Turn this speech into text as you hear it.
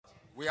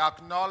We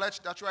acknowledge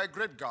that you are a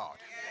great God,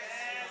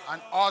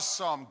 an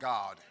awesome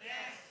God.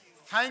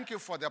 Thank you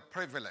for the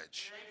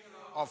privilege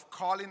of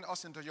calling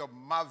us into your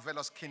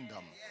marvelous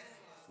kingdom.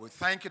 We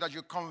thank you that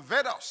you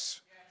convert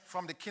us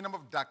from the kingdom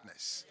of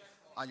darkness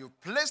and you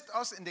placed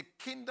us in the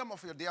kingdom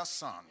of your dear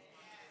Son.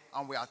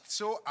 And we are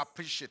so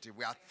appreciative.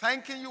 We are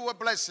thanking you. We're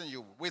blessing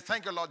you. We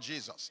thank you, Lord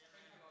Jesus,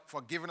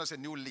 for giving us a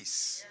new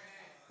lease.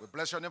 We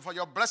bless your name for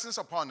your blessings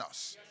upon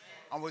us.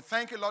 And we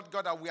thank you, Lord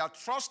God, that we are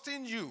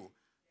trusting you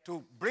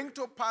to bring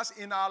to pass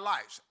in our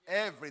lives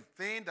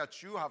everything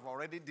that you have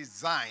already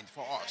designed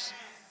for us.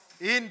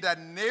 In the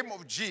name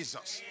of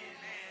Jesus.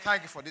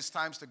 Thank you for these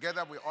times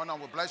together. We honor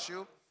and we bless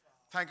you.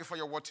 Thank you for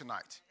your word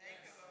tonight.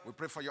 We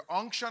pray for your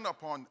unction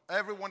upon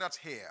everyone that's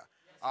here.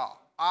 Our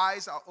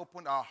eyes are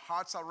open, our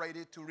hearts are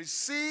ready to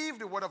receive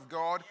the word of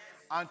God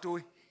and to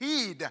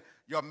heed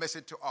your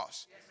message to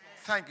us.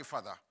 Thank you,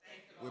 Father.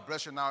 We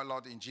bless you now,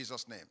 Lord, in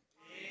Jesus' name.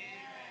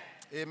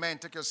 Amen.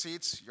 Take your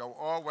seats. You're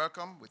all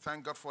welcome. We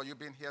thank God for you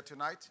being here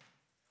tonight.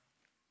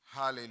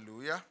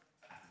 Hallelujah.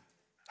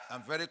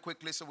 And very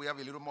quickly, so we have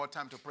a little more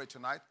time to pray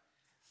tonight.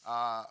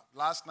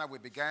 Last night we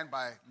began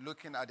by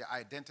looking at the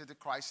identity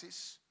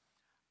crisis.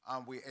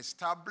 And we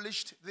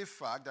established the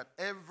fact that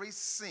every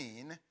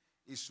sin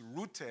is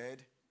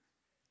rooted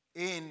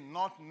in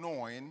not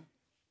knowing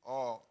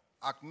or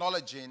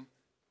acknowledging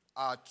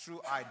our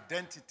true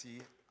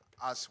identity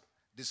as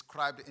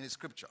described in the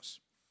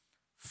scriptures.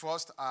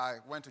 First, I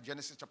went to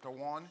Genesis chapter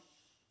 1,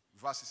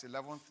 verses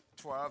 11,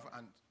 12,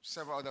 and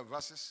several other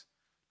verses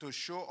to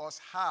show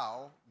us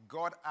how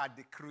God at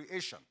the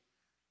creation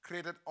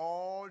created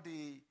all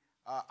the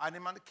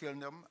animal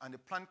kingdom and the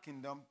plant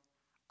kingdom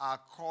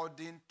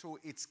according to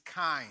its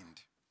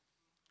kind.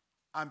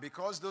 And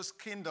because those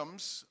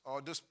kingdoms, or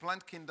those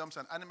plant kingdoms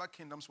and animal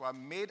kingdoms were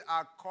made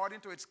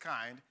according to its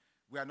kind,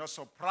 we are not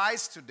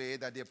surprised today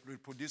that they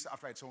reproduce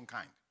after its own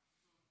kind.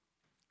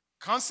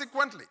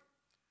 Consequently,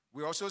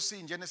 we also see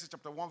in Genesis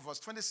chapter 1, verse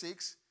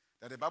 26,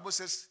 that the Bible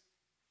says,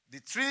 the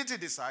Trinity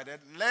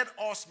decided, let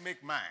us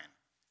make man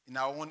in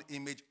our own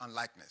image and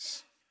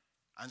likeness.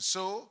 And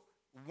so,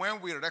 when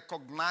we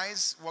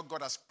recognize what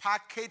God has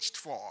packaged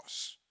for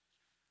us,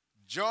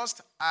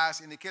 just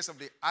as in the case of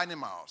the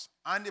animals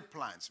and the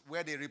plants,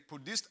 where they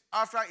reproduced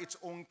after its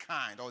own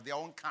kind or their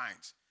own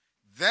kinds,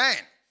 then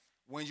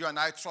when you and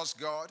I trust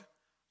God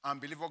and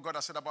believe what God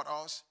has said about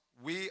us,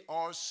 we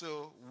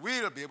also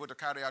will be able to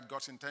carry out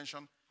God's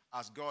intention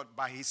as God,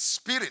 by his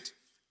Spirit,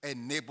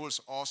 enables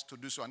us to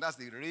do so. And that's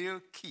the real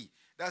key.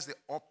 That's the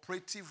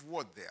operative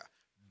word there,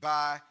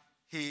 by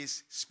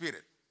his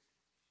Spirit.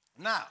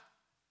 Now,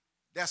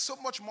 there's so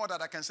much more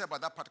that I can say about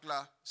that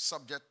particular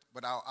subject,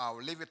 but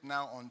I'll leave it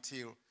now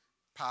until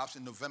perhaps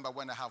in November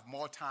when I have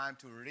more time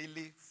to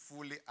really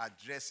fully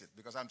address it,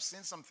 because I'm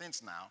seeing some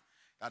things now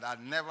that I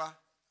never,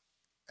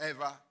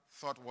 ever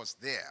thought was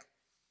there.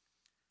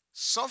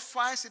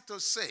 Suffice it to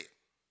say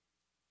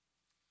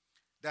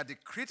that the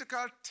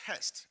critical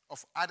test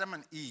of Adam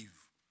and Eve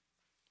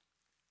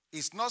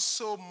is not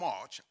so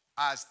much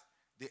as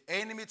the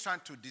enemy trying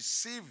to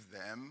deceive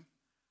them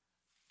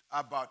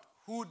about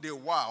who they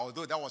were,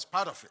 although that was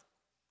part of it.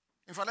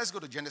 In fact, let's go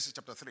to Genesis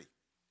chapter 3.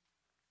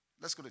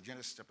 Let's go to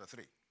Genesis chapter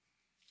 3.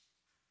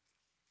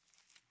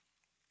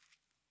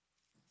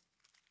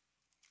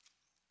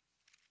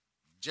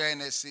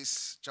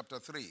 Genesis chapter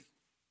 3.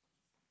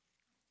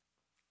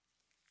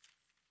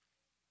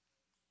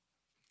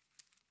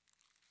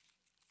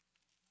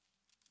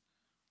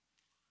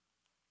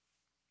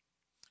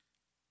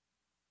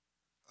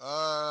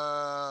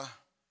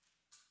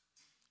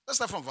 Let's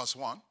start from verse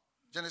 1.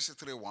 Genesis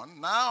 3:1.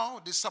 Now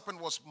the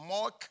serpent was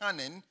more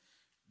cunning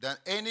than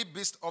any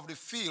beast of the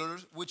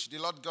field which the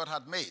Lord God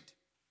had made.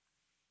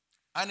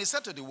 And he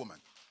said to the woman,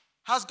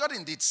 has God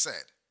indeed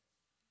said,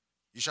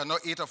 you shall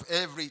not eat of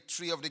every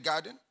tree of the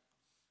garden?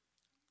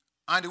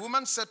 And the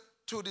woman said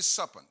to the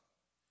serpent,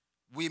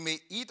 we may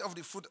eat of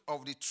the fruit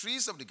of the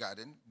trees of the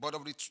garden, but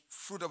of the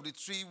fruit of the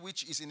tree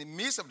which is in the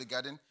midst of the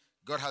garden,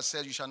 God has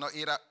said, you shall not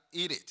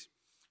eat it,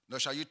 nor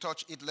shall you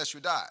touch it lest you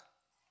die.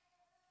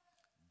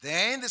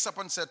 Then the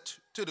serpent said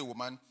to the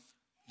woman,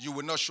 you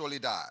will not surely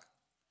die.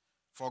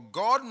 For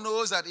God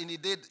knows that in the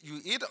day you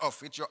eat of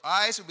it, your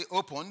eyes will be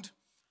opened,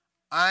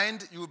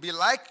 and you will be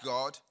like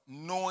God,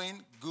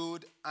 knowing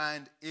good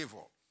and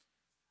evil.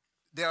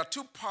 There are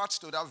two parts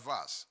to that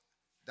verse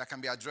that can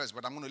be addressed,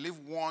 but I'm going to leave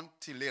one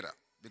till later,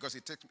 because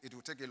it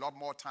will take a lot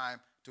more time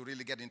to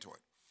really get into it.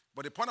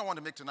 But the point I want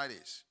to make tonight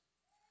is,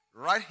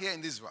 right here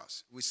in this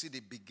verse, we see the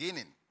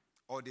beginning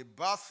or the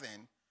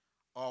birthing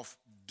of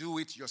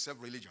do-it-yourself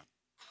religion.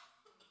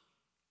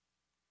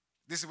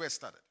 This is where it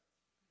started,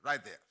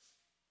 right there.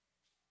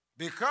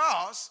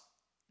 Because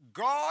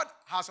God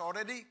has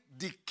already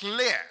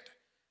declared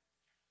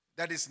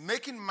that he's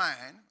making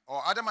man,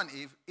 or Adam and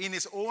Eve, in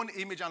his own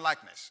image and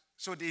likeness.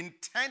 So the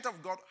intent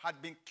of God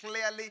had been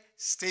clearly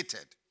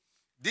stated.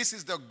 This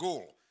is the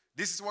goal.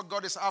 This is what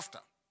God is after.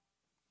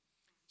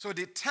 So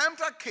the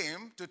tempter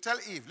came to tell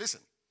Eve,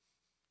 listen,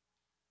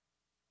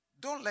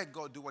 don't let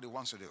God do what he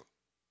wants to do.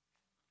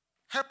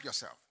 Help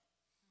yourself.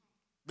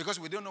 Because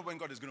we don't know when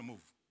God is going to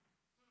move.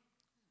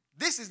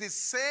 This is the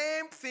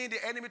same thing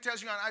the enemy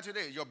tells you and I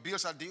today. Your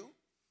bills are due.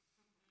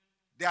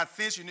 There are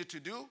things you need to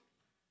do.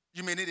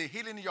 You may need a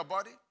healing in your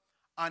body.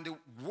 And the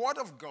word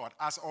of God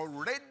has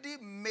already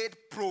made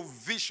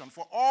provision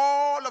for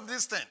all of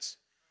these things.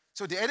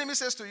 So the enemy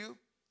says to you,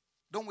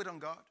 don't wait on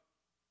God.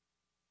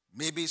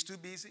 Maybe he's too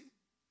busy.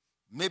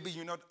 Maybe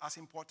you're not as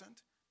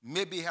important.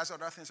 Maybe he has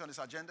other things on his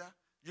agenda.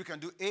 You can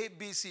do A,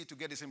 B, C to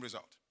get the same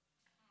result.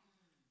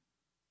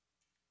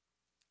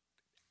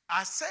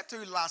 I said to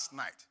you last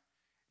night,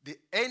 the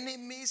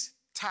enemy's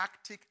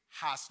tactic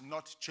has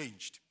not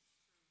changed.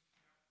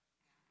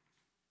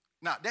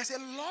 Now, there's a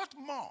lot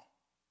more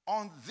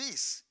on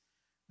this,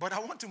 but I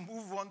want to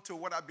move on to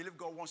what I believe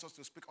God wants us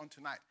to speak on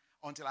tonight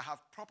until I have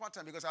proper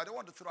time, because I don't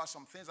want to throw out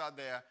some things out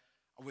there.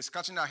 We're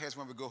scratching our heads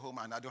when we go home,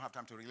 and I don't have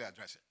time to really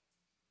address it.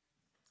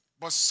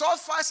 But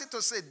suffice it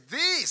to say,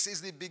 this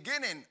is the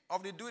beginning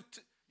of the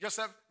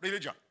do-it-yourself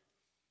religion.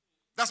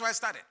 That's why I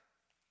started.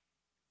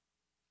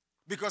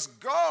 Because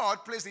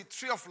God placed the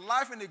tree of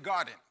life in the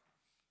garden,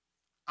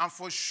 and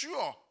for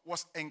sure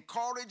was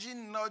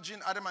encouraging, nudging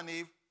Adam and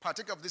Eve,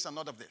 partake of this and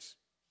not of this.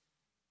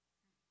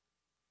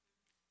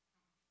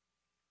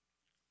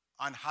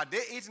 And had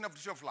they eaten of the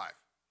tree of life,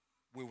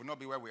 we would not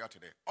be where we are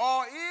today.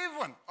 Or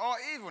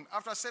even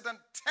after Satan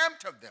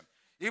tempted them,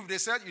 if they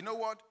said, you know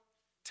what,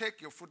 take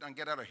your food and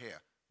get out of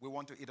here, we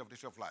want to eat of the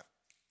tree of life,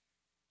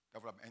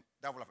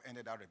 that would have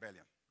ended our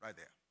rebellion right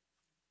there.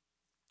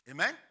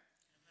 Amen?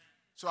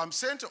 So I'm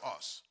saying to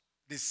us,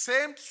 the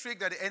same trick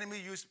that the enemy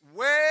used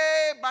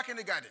way back in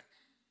the garden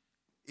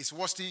is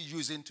what he's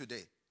using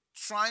today,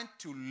 trying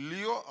to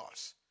lure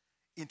us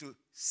into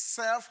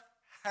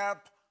self-help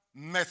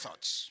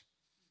methods,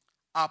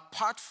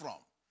 apart from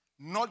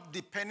not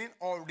depending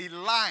or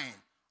relying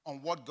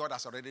on what God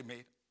has already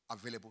made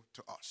available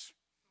to us.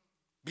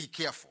 Be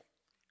careful.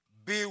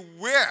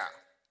 Beware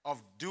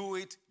of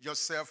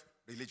do-it-yourself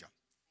religion.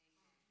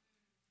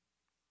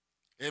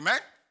 Amen?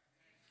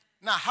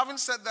 Now, having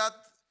said that,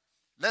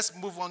 let's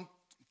move on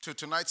to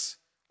tonight's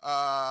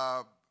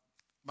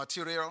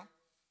material.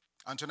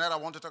 And tonight I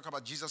want to talk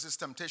about Jesus'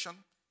 temptation.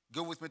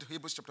 Go with me to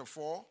Hebrews chapter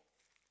 4.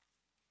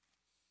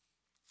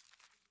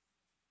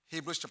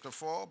 Hebrews chapter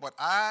 4. But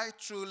I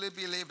truly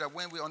believe that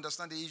when we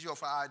understand the issue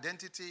of our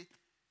identity,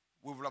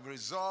 we will have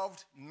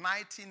resolved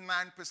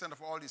 99%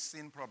 of all the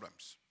sin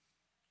problems.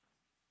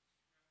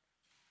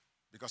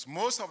 Because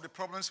most of the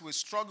problems we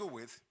struggle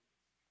with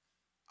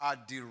are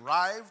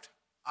derived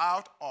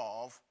out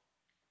of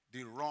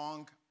the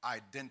wrong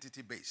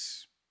identity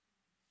base.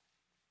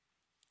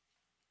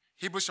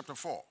 Hebrews chapter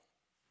 4,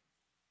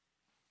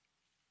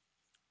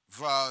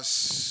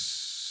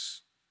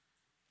 verse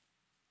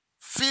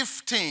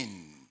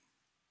 15.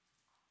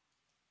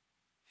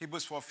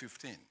 Hebrews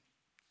 4:15.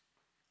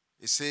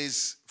 It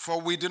says,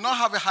 for we do not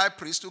have a high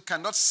priest who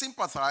cannot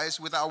sympathize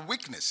with our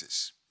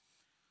weaknesses,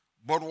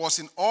 but was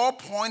in all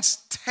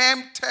points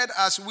tempted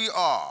as we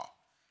are,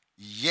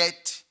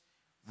 yet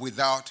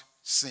without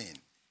sin.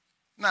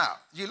 Now,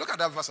 you look at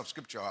that verse of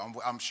scripture,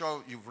 I'm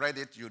sure you've read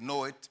it, you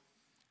know it,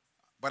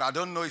 but I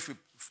don't know if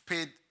you've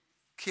paid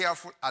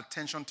careful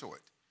attention to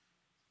it.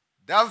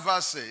 That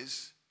verse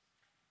says,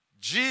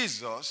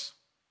 Jesus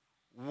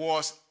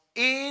was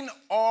in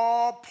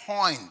all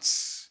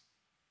points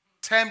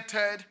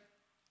tempted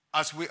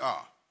as we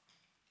are,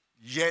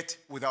 yet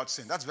without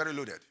sin. That's very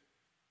loaded.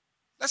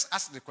 Let's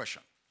ask the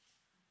question.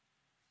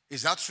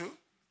 Is that true?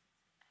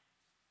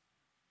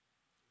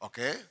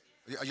 Okay.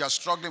 You're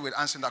struggling with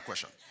answering that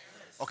question.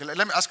 Okay,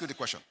 let me ask you the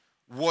question.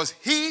 Was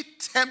he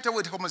tempted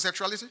with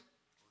homosexuality?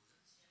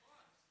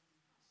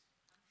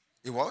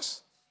 He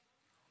was?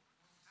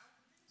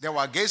 There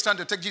were gays trying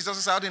to take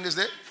Jesus out in his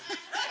day?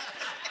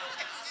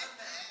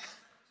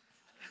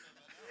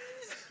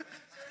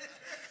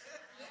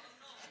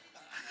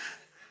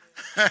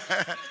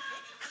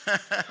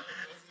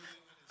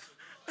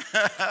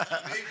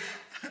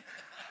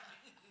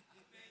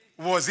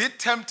 Was he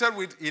tempted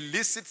with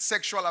illicit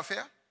sexual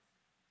affair?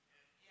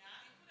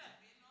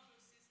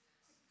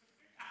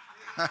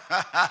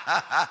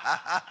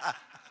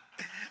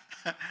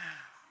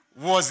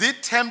 Was he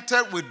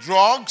tempted with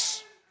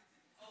drugs?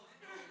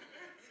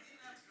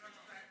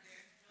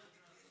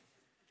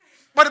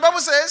 But the Bible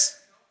says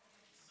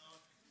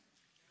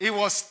he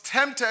was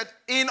tempted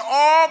in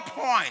all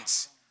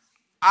points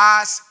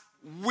as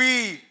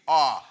we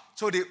are.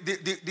 So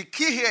the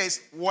key here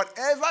is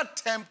whatever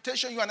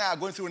temptation you and I are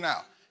going through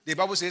now, the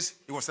Bible says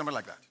he was tempted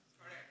like that.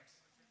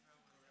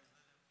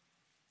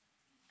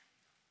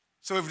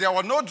 So if there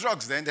were no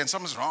drugs then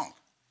something's wrong.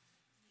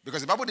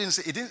 Because the Bible didn't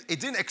say, it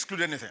didn't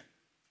exclude anything.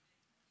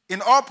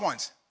 In all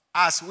points,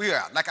 as we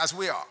are, like as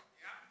we are.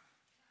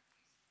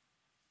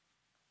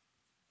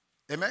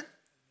 Amen?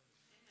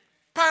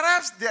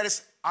 Perhaps there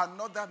is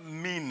another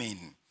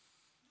meaning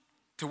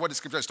to what the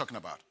scripture is talking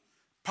about.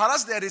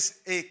 Perhaps there is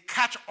a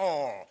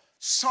catch-all,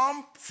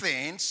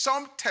 something,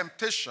 some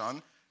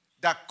temptation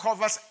that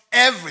covers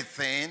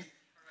everything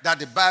that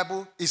the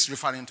Bible is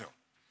referring to.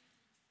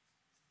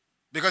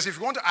 Because if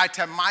you want to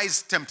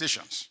itemize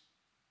temptations,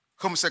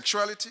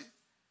 homosexuality,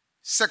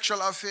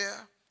 sexual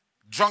affair,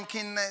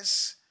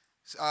 drunkenness,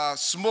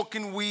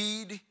 smoking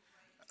weed,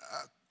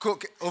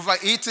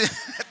 overeating.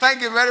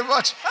 Thank you very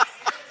much.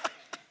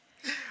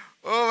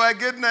 Oh my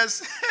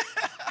goodness.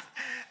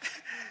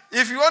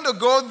 If you want to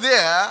go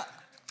there,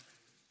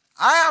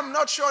 I am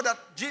not sure that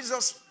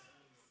Jesus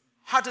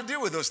had to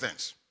deal with those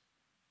things.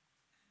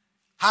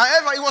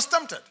 However, he was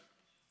tempted.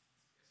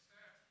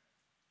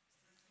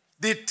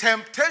 The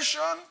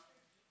temptation,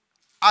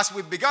 as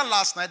we began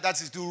last night,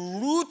 that is the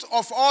root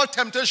of all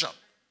temptation,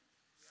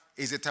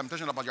 is a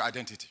temptation about your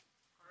identity.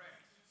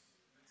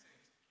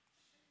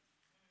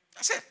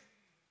 That's it.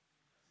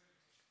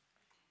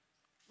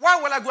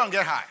 Why will I go and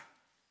get high?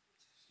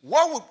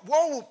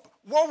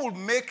 What would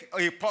make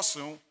a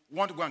person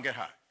want to go and get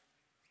high?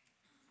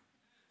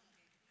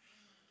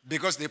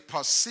 Because they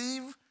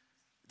perceive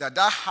that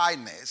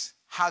highness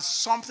has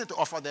something to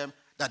offer them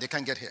that they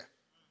can't get here.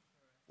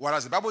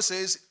 Whereas the Bible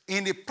says,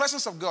 in the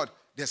presence of God,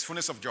 there's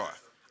fullness of joy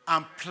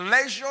and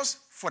pleasures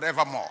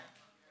forevermore.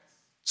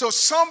 So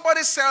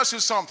somebody sells you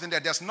something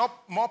that there's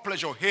not more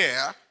pleasure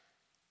here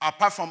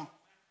apart from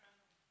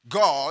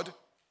God,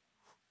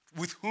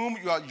 with whom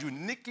you are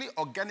uniquely,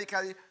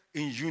 organically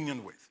in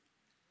union with.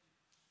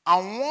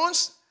 And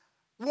once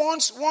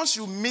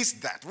you miss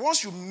that,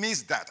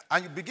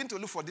 and you begin to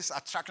look for this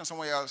attraction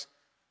somewhere else,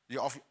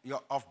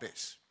 you're off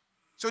base.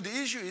 So the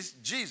issue is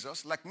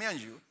Jesus, like me and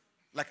you,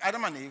 like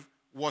Adam and Eve,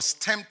 was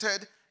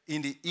tempted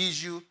in the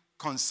issue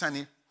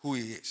concerning who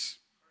he is.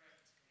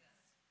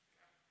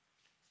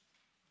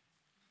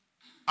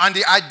 And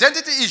the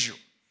identity issue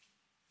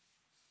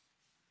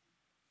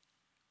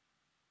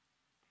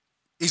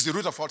is the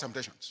root of all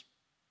temptations,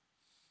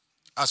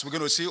 as we're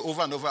going to see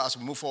over and over as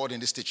we move forward in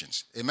these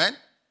teachings. Amen?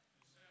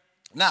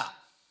 Now,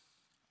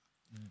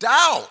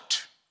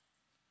 doubt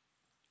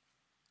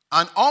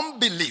and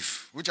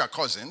unbelief, which are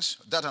cousins,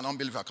 doubt and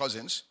unbelief are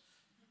cousins,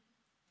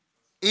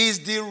 is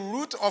the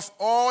root of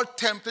all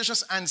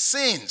temptations and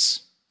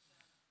sins.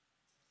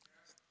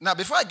 Now,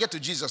 before I get to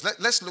Jesus,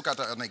 let's look at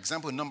an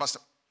example in Numbers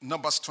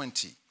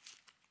 20.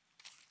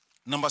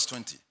 Numbers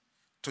 20.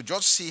 To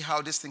just see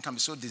how this thing can be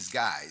so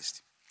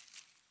disguised.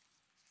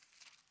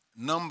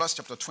 Numbers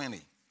chapter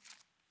 20.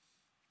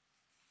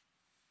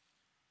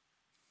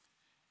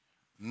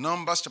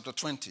 Numbers chapter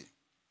 20.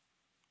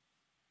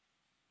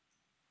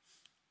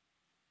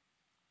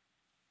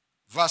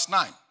 Verse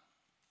 9.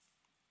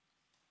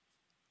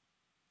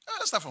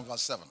 Let's start from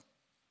verse 7.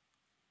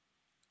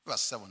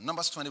 Verse 7.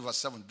 Numbers 20, verse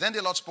 7. Then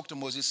the Lord spoke to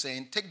Moses,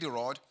 saying, take the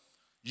rod,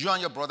 you and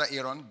your brother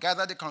Aaron,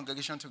 gather the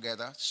congregation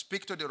together,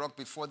 speak to the rock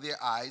before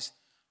their eyes,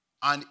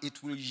 and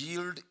it will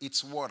yield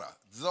its water.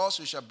 Thus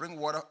you shall bring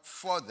water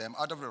for them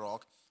out of the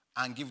rock,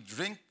 and give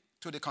drink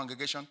to the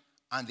congregation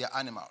and their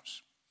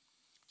animals.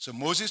 So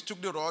Moses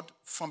took the rod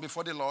from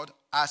before the Lord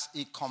as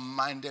he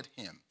commanded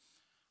him.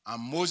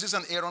 And Moses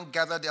and Aaron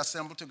gathered the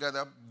assembly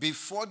together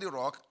before the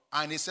rock,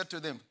 and he said to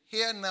them,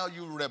 hear now,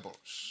 you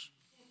rebels.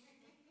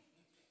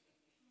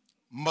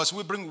 Must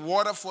we bring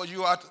water for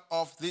you out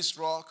of this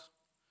rock?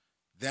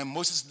 Then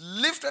Moses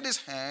lifted his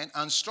hand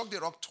and struck the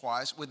rock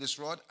twice with his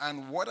rod,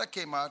 and water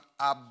came out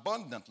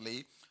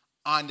abundantly,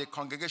 and the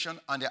congregation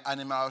and the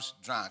animals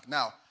drank.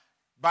 Now,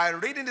 by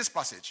reading this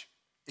passage,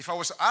 if I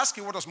was to ask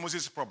you what was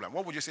Moses' problem,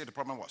 what would you say the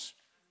problem was?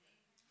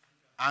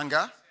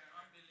 Anger?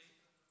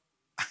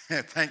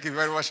 Thank you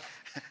very much.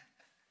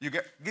 Give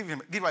her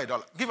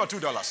 $1. Give her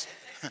 $2.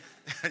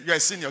 You're a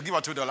senior. Give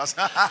her $2.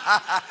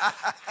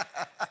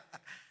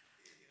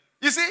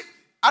 You see,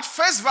 at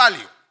face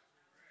value,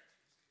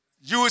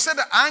 you will say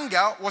that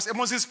anger was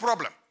Moses'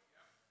 problem.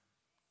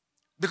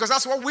 Because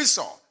that's what we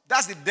saw.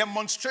 That's the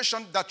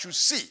demonstration that you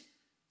see.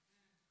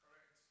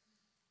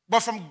 But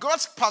from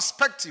God's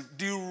perspective,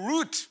 the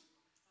root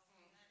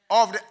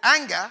of the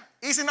anger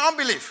is in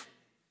unbelief.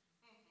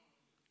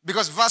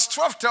 Because verse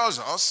 12 tells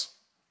us,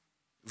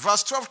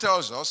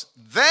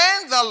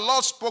 then the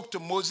Lord spoke to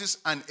Moses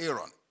and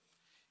Aaron,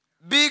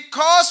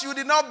 because you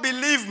did not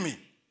believe me,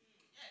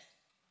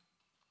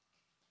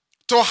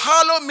 to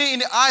hallow me in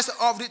the eyes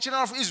of the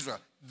children of Israel.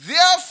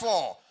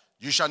 Therefore,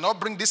 you shall not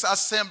bring this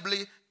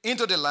assembly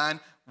into the land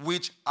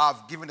which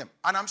I've given them.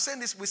 And I'm saying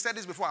this, we said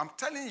this before, I'm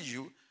telling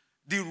you,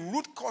 the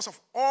root cause of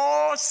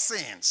all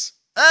sins,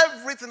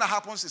 everything that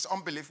happens is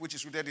unbelief, which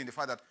is rooted in the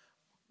fact that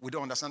we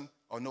don't understand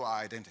or know our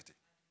identity.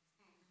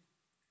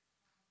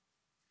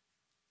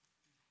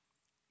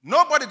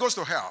 Nobody goes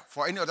to hell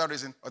for any other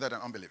reason other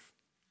than unbelief.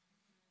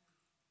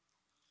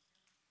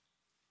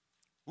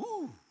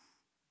 Ooh.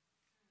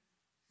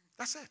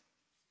 That's it.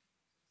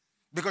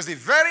 Because the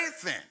very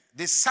thing,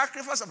 the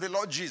sacrifice of the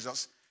Lord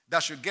Jesus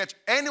that should get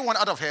anyone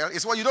out of hell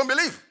is what you don't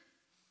believe.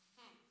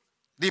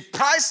 The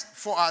price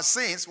for our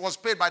sins was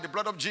paid by the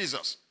blood of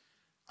Jesus.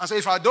 And so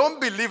if I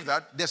don't believe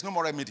that, there's no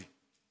more remedy.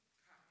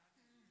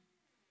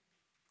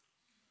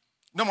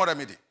 No more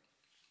remedy.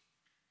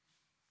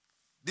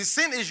 The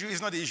sin issue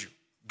is not the issue.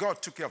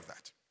 God took care of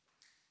that.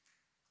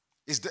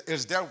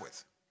 It's dealt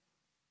with.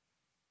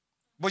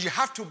 But you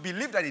have to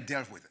believe that he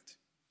dealt with it.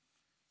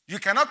 You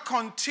cannot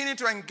continue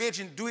to engage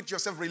in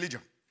do-it-yourself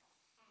religion.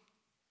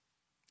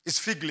 It's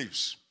fig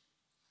leaves.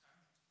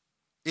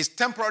 It's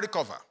temporary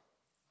cover.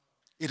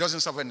 It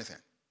doesn't serve anything.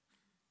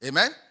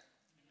 Amen?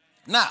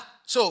 Now,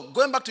 so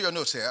going back to your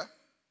notes here,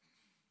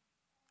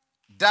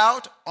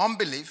 doubt,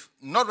 unbelief,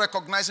 not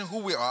recognizing who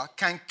we are,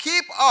 can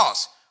keep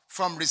us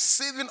from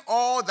receiving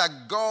all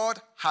that God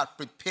had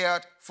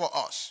prepared for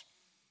us.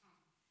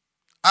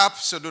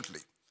 Absolutely.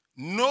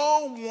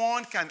 No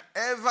one can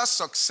ever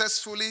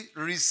successfully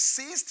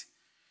resist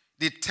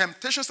the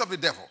temptations of the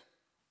devil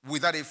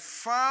without a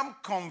firm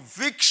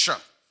conviction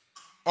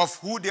of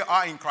who they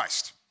are in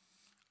Christ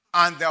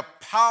and the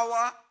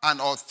power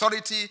and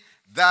authority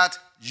that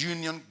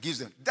union gives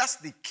them. That's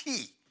the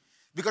key.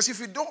 Because if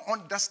you don't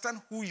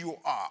understand who you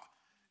are,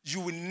 you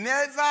will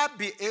never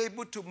be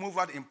able to move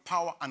out in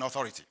power and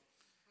authority.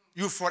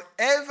 You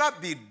forever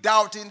be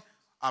doubting,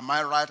 am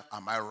I right,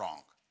 am I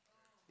wrong?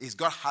 Is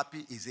God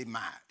happy, is he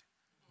mad?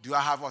 Do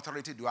I have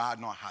authority, do I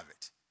not have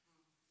it?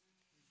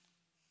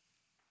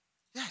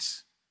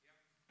 Yes.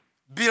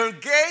 Bill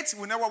Gates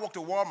will never walk to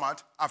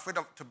Walmart afraid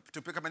of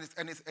to pick up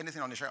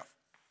anything on the shelf.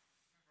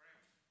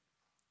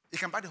 He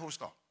can buy the whole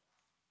store.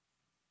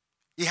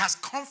 He has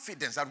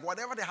confidence that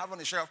whatever they have on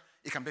the shelf,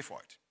 he can pay for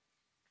it.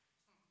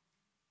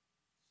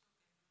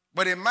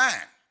 But a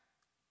man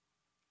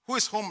who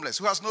is homeless,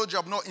 who has no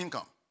job, no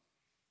income,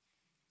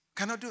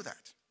 cannot do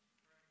that.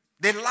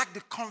 They lack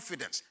the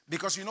confidence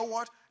because you know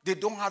what? They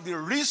don't have the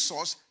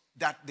resource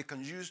that they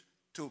can use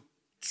to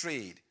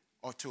trade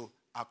or to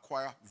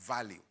acquire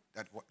value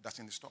that's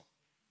in the store.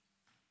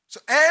 So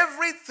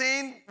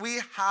everything we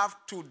have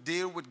to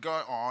deal with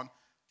God on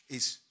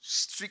is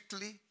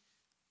strictly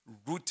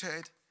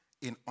rooted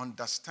in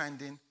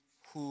understanding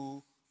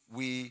who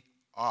we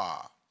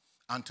are.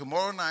 And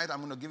tomorrow night, I'm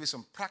going to give you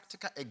some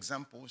practical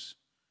examples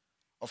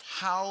of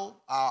how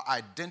our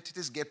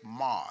identities get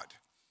marred,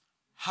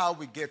 how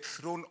we get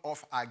thrown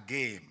off our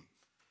game,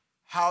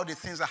 how the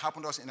things that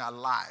happen to us in our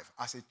life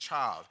as a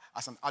child,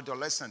 as an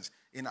adolescent,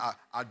 in our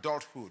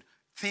adulthood,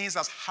 things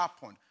that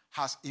happen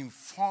has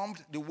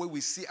informed the way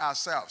we see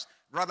ourselves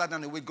rather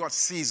than the way God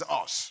sees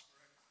us.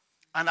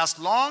 And as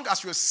long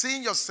as you're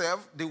seeing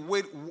yourself the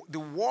way the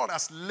world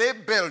has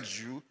labeled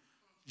you,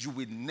 you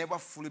will never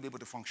fully be able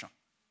to function.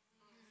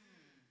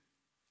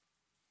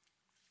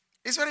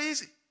 It's very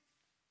easy.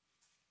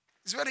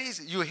 It's very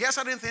easy. You hear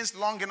certain things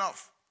long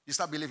enough, you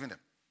start believing them.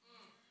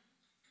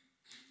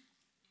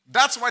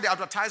 That's why the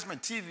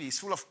advertisement, TV, is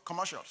full of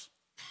commercials.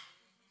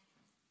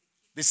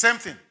 The same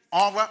thing,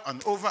 over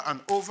and over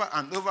and over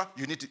and over.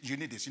 You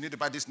need this. You need to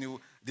buy this new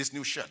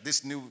shirt,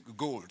 this new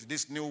gold,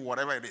 this new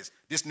whatever it is,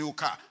 this new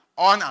car.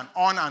 On and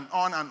on and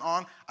on and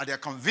on. And they're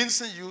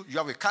convincing you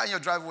have a car in your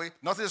driveway.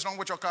 Nothing is wrong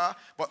with your car.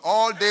 But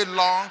all day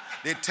long,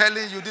 they're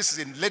telling you this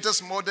is the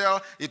latest model.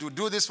 It will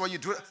do this for you.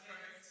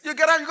 You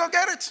get out, you go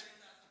get it.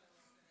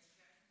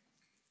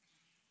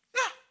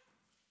 Yeah.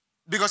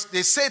 Because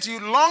they say to you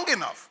long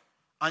enough,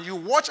 and you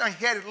watch and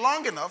hear it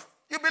long enough,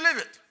 you believe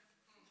it.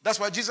 That's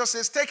why Jesus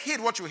says, take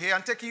heed what you hear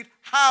and take heed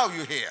how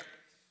you hear.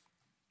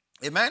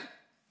 Amen?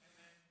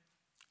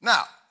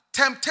 Now,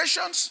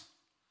 temptations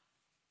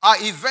are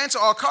events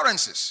or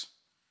occurrences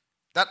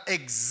that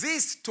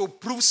exist to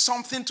prove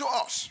something to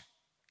us.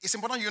 It's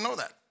important you know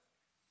that.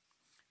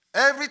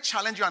 Every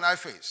challenge you and I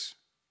face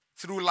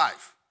through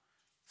life,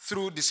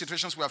 through the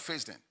situations we are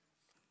faced in,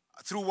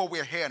 through what we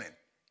are hearing,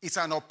 it's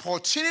an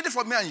opportunity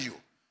for me and you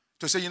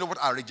to say, you know what,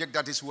 I reject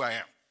that, is who I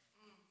am.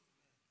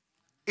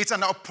 It's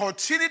an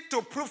opportunity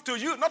to prove to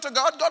you, not to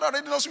God. God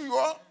already knows who you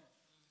are.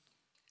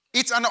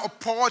 It's an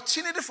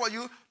opportunity for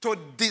you to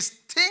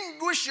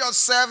distinguish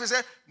yourself and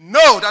say,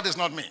 no, that is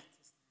not me.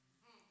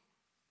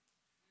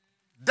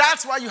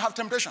 That's why you have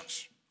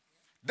temptations.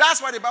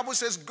 That's why the Bible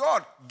says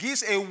God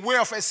gives a way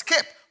of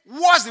escape.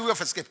 What's the way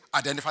of escape?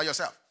 Identify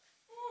yourself.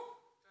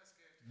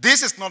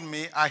 This is not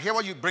me. I hear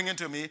what you bring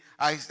into me.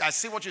 I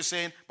see what you're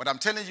saying, but I'm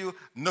telling you,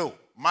 no,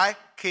 my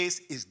case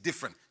is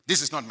different.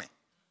 This is not me.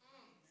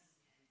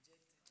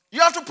 You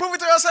have to prove it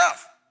to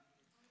yourself.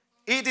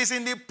 It is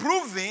in the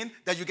proving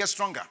that you get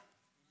stronger.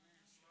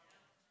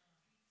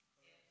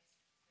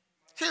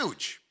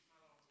 Huge.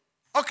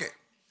 Okay.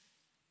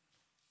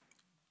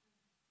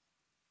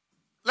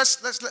 Let's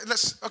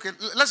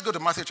go to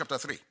Matthew chapter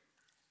 3.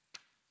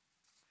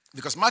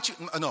 Because Matthew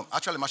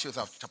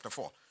chapter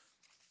 4.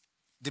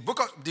 The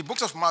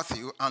books of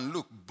Matthew and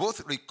Luke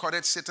both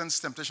recorded Satan's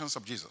temptations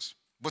of Jesus.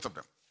 Both of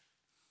them.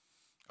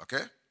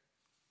 Okay?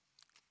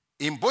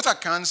 In both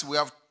accounts, we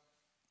have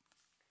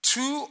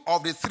two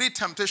of the three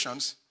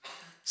temptations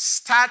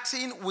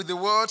starting with the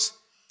words,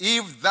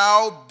 if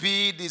thou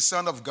be the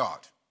Son of God.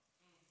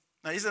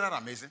 Now, isn't that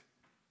amazing?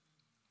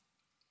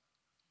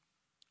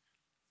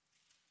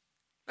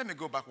 Let me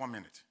go back 1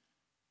 minute.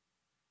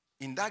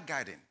 In that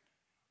garden,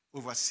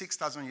 over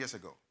 6,000 years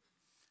ago,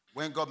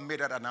 when God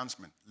made that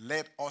announcement,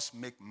 let us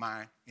make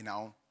man in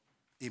our own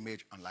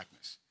image and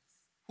likeness.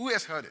 Who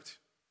has heard it?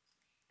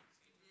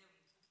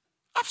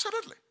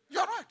 Absolutely.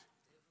 You're right.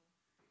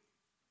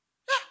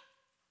 Yeah.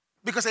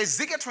 Because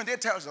Ezekiel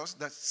 28 tells us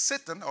that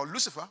Satan or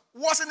Lucifer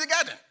was in the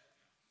garden.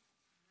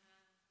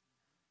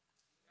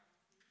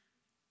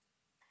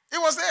 It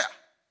was there.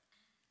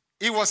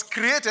 It was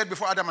created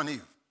before Adam and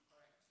Eve.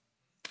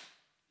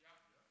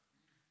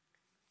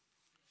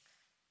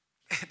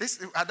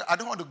 I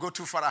don't want to go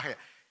too far ahead.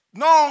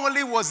 Not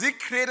only was he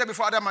created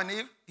before Adam and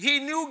Eve, he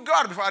knew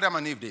God before Adam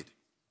and Eve did.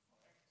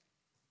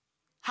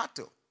 Had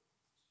to.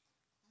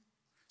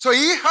 So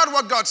he heard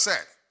what God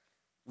said.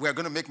 We're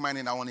going to make man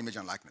in our own image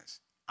and likeness.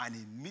 And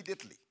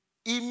immediately,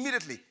 he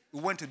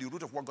went to the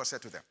root of what God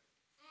said to them.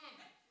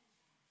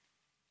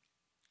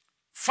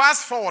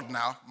 Fast forward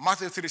now,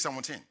 Matthew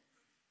 3:17.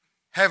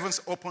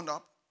 Heavens opened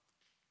up.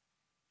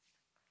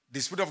 The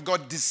Spirit of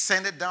God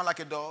descended down like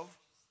a dove.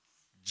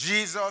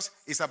 Jesus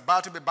is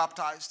about to be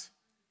baptized.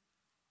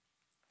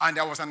 And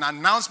there was an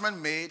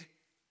announcement made.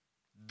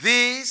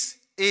 This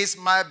is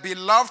my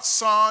beloved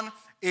Son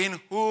in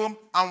whom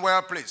I'm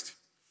well pleased.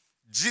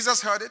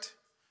 Jesus heard it.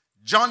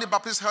 John the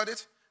Baptist heard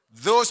it.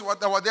 Those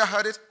that were there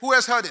heard it. Who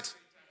else heard it?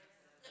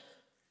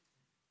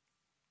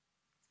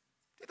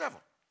 The devil.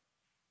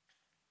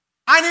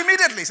 And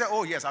immediately he said,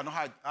 oh yes, I know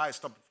how I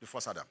stopped the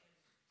first Adam.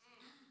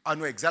 I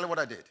know exactly what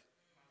I did.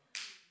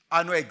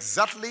 I know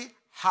exactly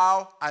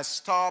how I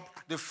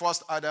stopped the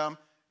first Adam.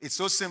 It's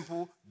so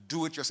simple.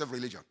 Do it yourself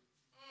religion.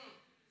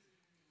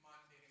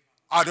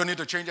 I don't need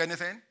to change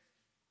anything.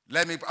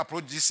 Let me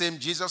approach the same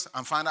Jesus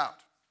and find out.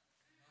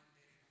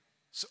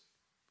 So,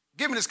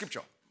 give me the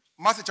scripture.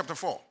 Matthew chapter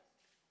 4.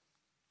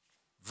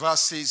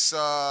 Verses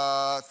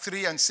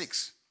 3 and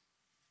 6.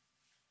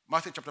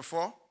 Matthew chapter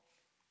 4.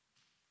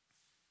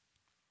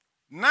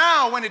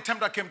 Now when the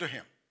tempter came to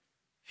him,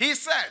 he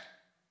said,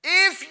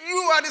 if you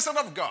are the Son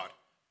of God,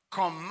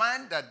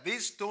 command that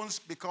these stones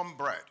become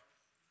bread.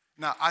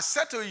 Now, I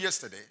said to you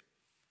yesterday,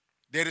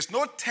 there is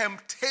no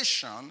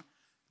temptation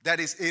that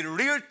is a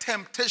real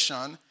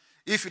temptation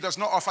if it does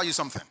not offer you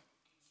something.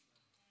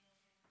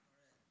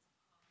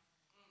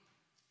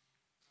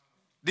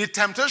 The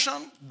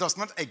temptation does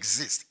not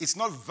exist. It's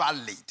not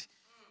valid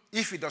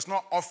if it does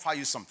not offer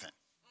you something.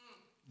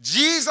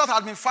 Jesus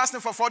had been fasting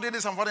for 40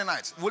 days and 40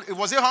 nights.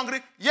 Was he hungry?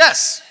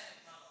 Yes.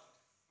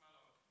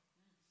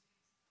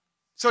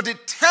 So the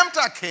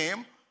tempter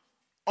came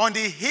on the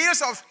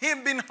heels of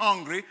him being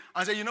hungry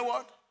and said, you know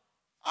what?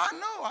 I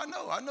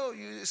know.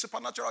 You're a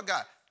supernatural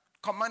guy.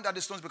 Command that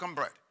the stones become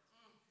bread.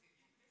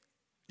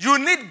 You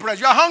need bread.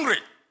 You are hungry.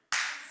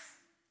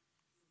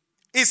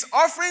 It's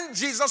offering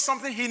Jesus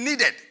something he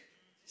needed.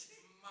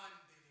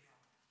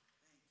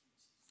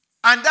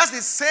 And that's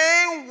the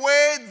same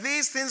way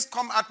these things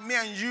come at me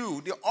and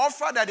you. The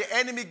offer that the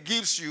enemy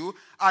gives you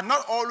are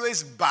not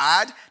always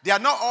bad. They are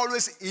not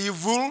always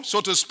evil,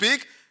 so to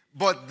speak,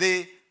 but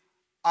they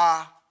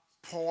are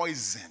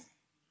poison.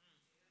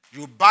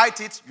 You bite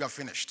it, you are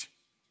finished.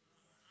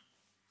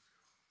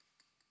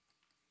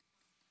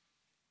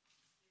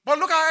 But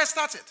look how I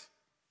started.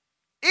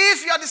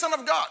 If you are the Son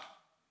of God.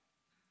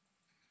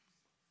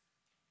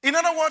 In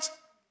other words,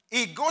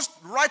 it goes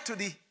right to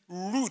the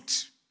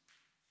root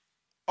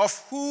of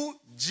who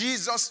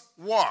Jesus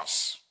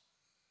was.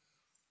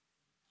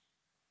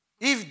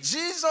 If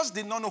Jesus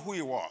did not know who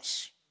he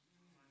was,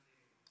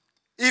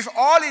 if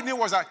all he knew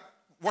was that,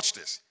 watch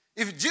this,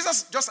 if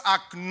Jesus just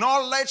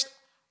acknowledged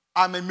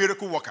I'm a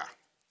miracle worker,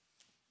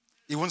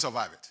 he won't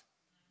survive it.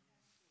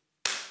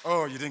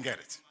 Oh, you didn't get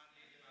it.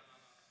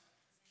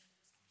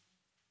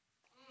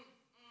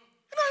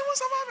 He won't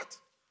survive it.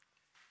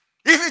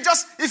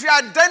 If he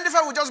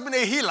identified with just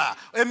being a healer,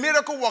 a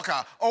miracle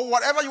worker, or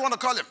whatever you want to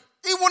call him,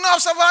 he would not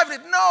have survived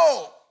it.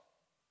 No.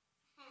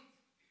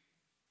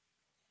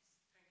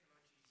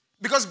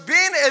 Because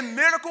being a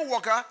miracle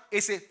worker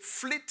is a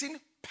fleeting,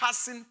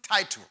 passing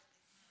title.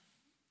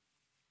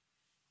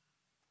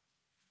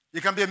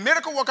 You can be a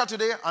miracle worker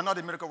today and not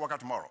a miracle worker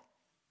tomorrow.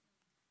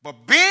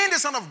 But being the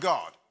Son of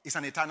God is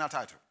an eternal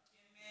title.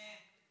 Amen.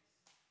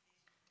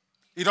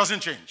 It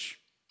doesn't change.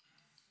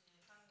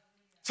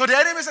 So the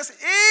enemy says,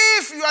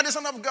 if you are the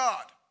Son of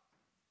God,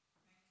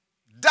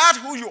 that's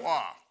who you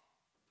are.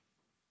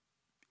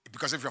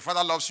 Because if your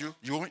Father loves you,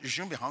 you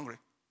shouldn't be hungry.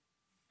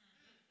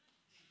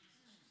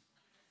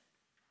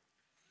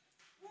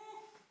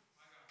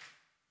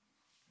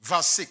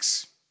 Verse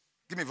 6.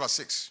 Give me verse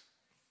 6.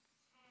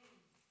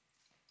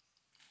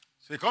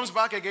 So he comes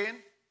back again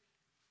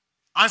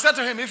and said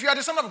to him, if you are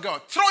the Son of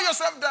God, throw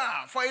yourself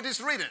down, for it is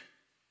written,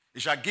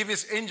 he shall give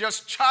his angels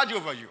charge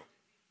over you.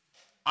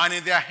 And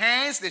in their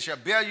hands they shall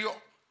bear you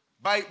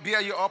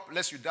up,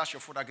 lest you dash your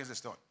foot against the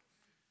stone.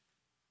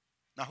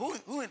 Now,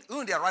 who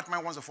in their right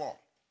mind wants to fall?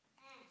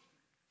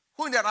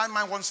 Who in their right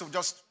mind wants to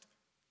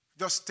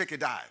just take a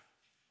dive?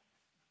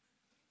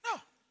 No.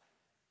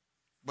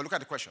 But look at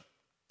the question.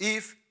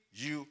 If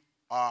you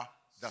are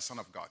the Son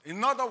of God.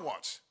 In other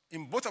words,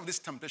 in both of these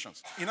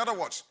temptations, in other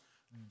words,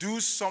 do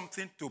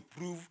something to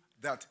prove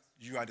that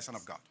you are the Son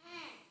of God.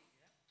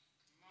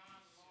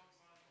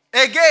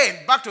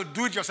 Again, back to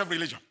do-it-yourself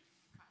religion.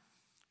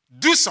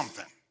 Do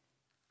something.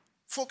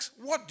 Folks,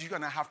 what do you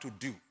and I have to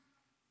do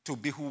to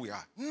be who we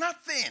are?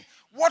 Nothing.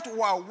 What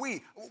were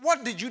we?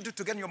 What did you do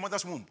to get in your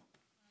mother's womb?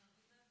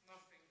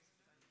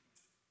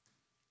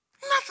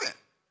 Nothing.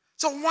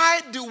 So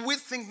why do we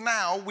think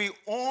now we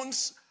own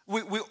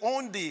we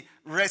own the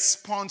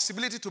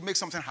responsibility to make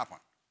something happen.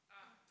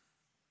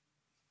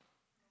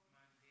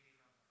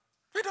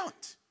 We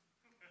don't.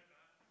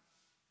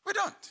 We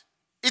don't.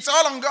 It's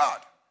all on God.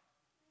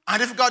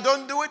 And if God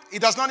don't do it,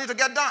 it does not need to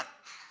get done.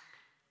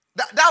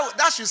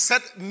 That should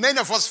set many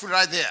of us free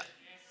right there.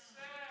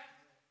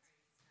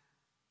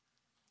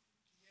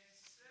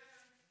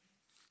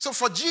 So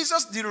for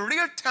Jesus, the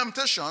real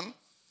temptation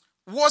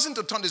wasn't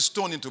to turn the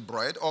stone into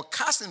bread or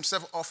cast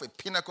himself off a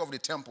pinnacle of the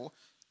temple.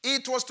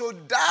 It was to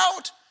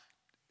doubt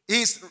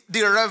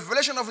the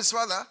revelation of his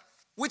Father,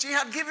 which he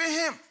had given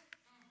him.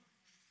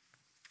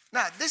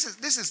 Now, this is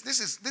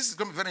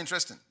going to be very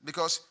interesting,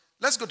 because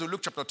let's go to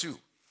Luke chapter 2.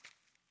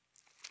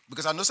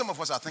 Because I know some of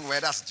us are thinking,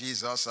 well, that's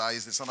Jesus.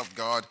 He's the Son of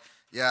God.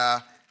 Yeah,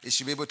 he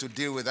should be able to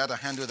deal with that or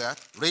handle that.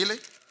 Really?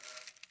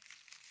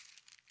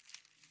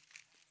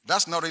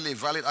 That's not really a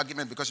valid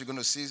argument, because you're going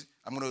to see,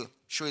 I'm going to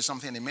show you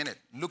something in a minute.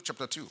 Luke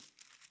chapter 2,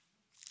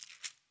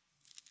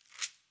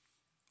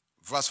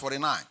 verse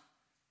 49.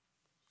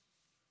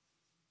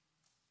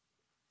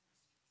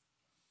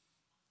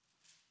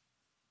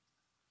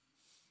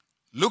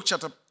 Luke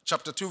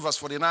chapter 2, verse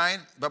 49,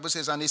 the Bible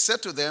says, and he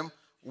said to them,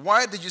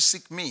 why did you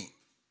seek me?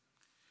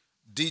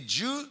 Did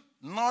you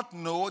not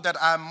know that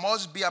I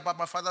must be about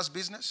my Father's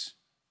business?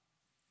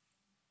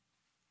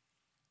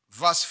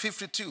 Verse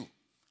 52.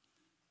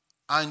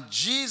 And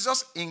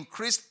Jesus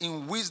increased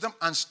in wisdom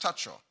and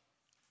stature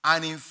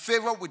and in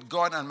favor with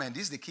God and men.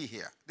 This is the key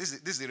here. This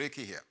is the real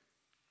key here.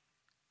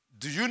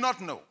 Do you not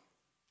know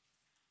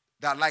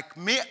that like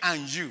me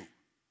and you,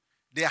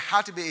 there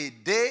had to be a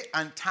day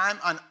and time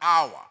and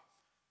hour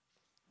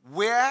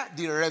where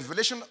the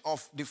revelation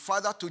of the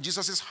Father to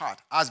Jesus' heart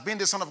as being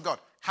the Son of God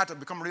had to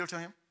become real to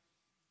him?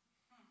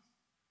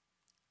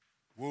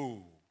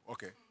 Whoa,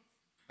 okay.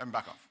 Let me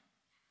back off.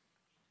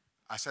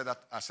 I said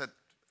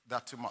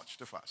that too much,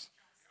 too fast.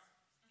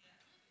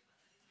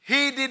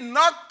 He did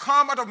not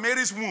come out of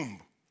Mary's womb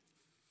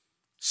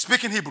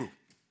speaking Hebrew.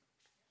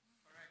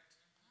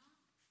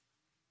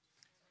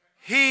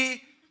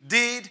 He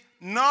did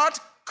not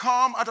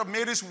come out of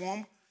Mary's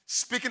womb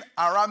speaking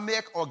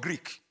Aramaic or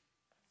Greek.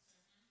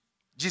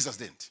 Jesus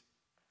didn't.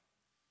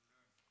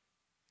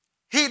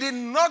 He did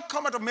not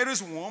come out of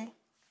Mary's womb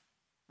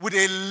with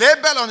a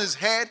label on his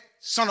head,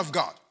 Son of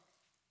God.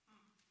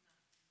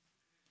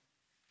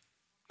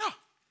 No.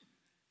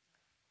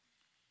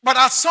 But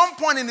at some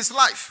point in his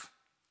life,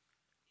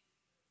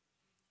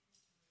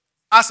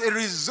 as a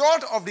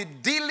result of the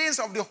dealings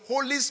of the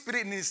Holy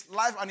Spirit in his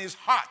life and his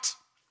heart,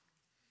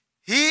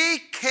 he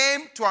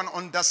came to an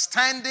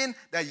understanding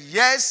that,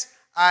 yes,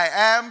 I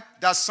am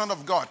the Son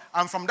of God.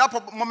 And from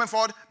that moment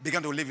forward,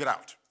 began to live it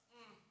out.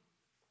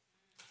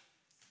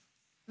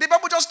 The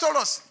Bible just told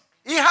us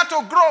he had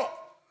to grow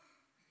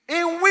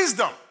in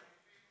wisdom.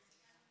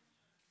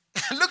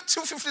 Luke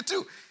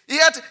 2:52. He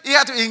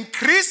had to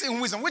increase in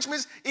wisdom, which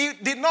means he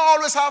did not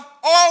always have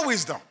all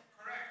wisdom.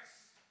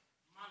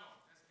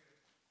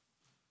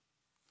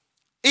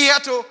 He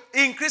had to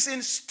increase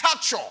in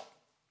stature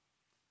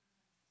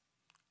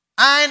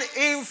and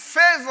in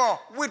favor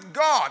with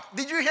God.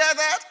 Did you hear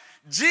that?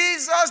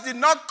 Jesus did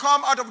not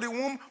come out of the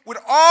womb with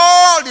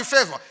all the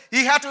favor.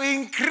 He had to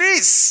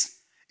increase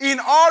in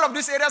all of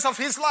these areas of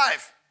his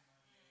life.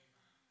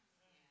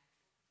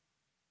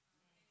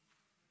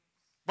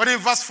 But in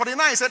verse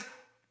 49, he said,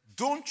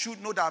 don't you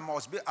know that I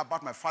must be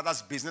about my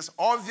Father's business?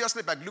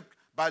 Obviously, by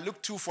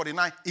Luke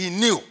 2:49, he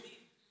knew.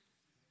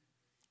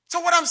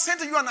 So what I'm saying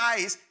to you and I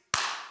is,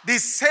 the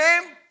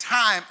same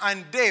time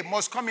and day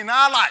must come in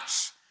our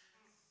lives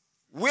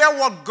where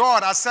what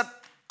God has said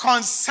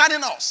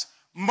concerning us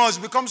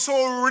must become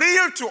so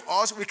real to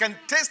us, we can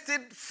taste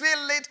it,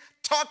 feel it,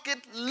 talk it,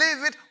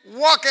 live it,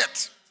 walk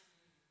it.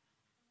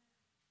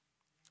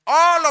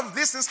 All of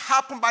this is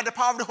happened by the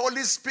power of the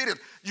Holy Spirit.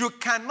 You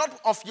cannot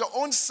of your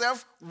own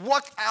self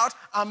work out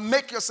and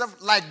make yourself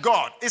like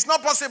God. It's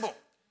not possible.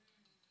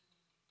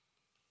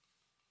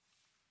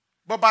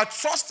 But by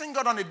trusting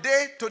God on a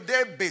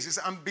day-to-day basis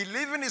and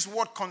believing his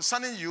word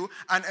concerning you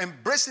and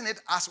embracing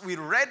it, as we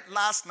read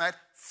last night,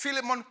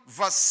 Philemon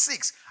verse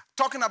 6,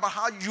 talking about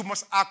how you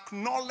must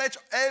acknowledge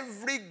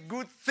every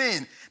good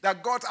thing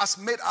that God has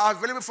made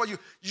available for you.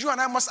 You and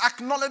I must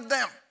acknowledge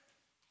them.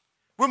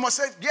 We must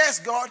say, yes,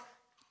 God,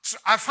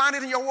 I find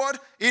it in your word.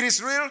 It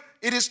is real.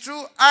 It is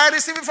true. I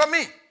receive it from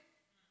me.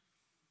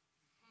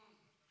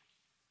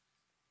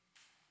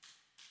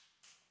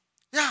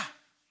 Yeah.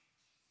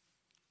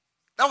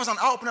 That was an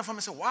eye-opener for me. I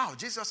said, wow,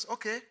 Jesus,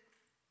 okay.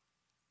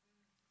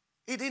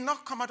 He did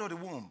not come out of the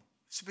womb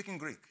speaking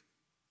Greek.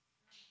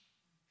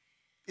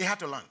 He had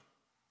to learn.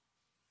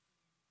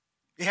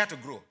 He had to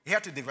grow. He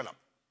had to develop.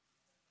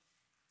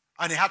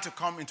 And he had to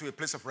come into a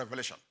place of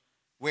revelation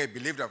where he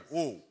believed that,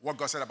 oh, what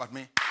God said about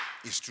me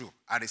is true.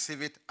 I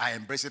receive it. I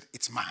embrace it.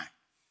 It's mine.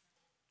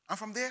 And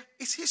from there,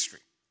 it's history.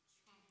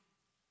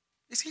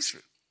 It's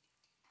history.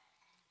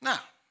 Now,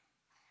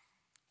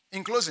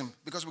 in closing,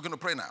 because we're going to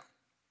pray now,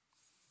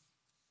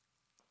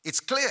 it's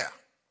clear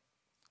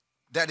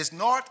that it's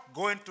not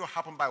going to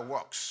happen by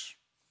works.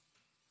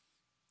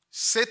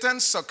 Satan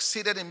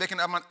succeeded in making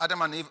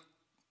Adam and Eve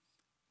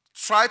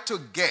try to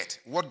get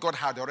what God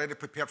had already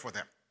prepared for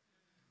them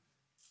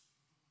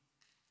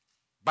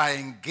by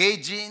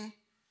engaging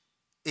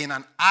in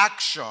an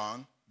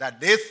action that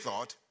they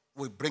thought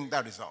would bring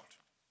that result.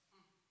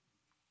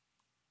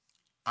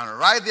 And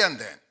right there and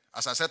then,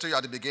 as I said to you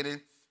at the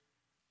beginning,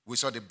 we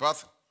saw the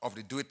birth of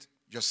the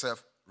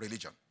do-it-yourself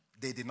religion.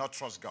 They did not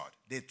trust God.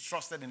 They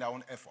trusted in their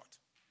own effort.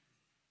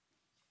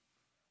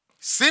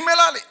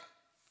 Similarly,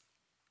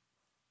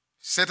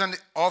 Satan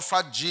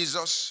offered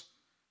Jesus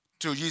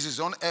to use his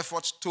own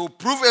efforts to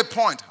prove a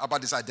point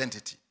about his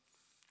identity.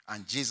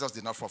 And Jesus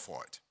did not fall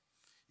for it.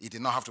 He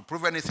did not have to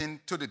prove anything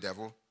to the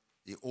devil.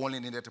 He only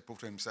needed to prove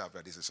to himself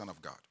that he's the Son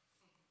of God.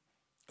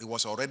 He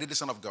was already the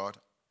Son of God,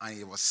 and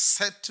he was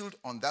settled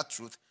on that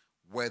truth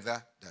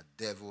whether the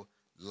devil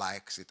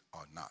likes it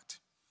or not.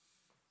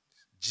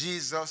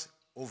 Jesus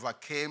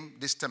overcame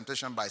this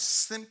temptation by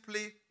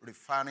simply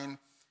referring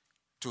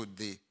to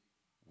the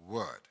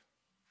word.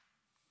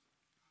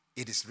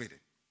 It is written.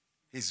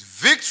 His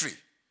victory,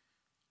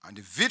 and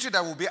the victory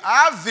that will be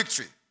our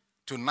victory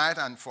tonight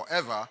and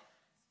forever,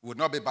 would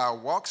not be by our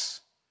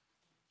works,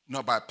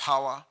 not by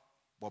power,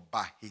 but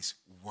by his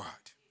word.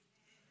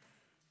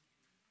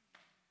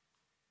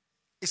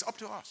 It's up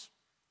to us.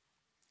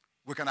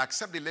 We can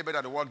accept the label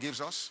that the world gives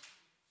us,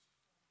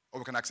 or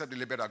we can accept the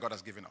label that God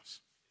has given us.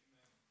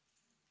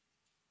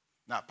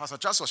 Now, Pastor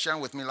Charles was sharing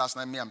with me last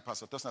night, me and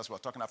Pastor Tosnas were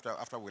talking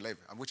after we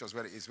left, and which was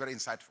very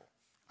insightful.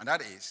 And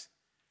that is,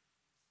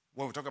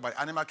 when we talk about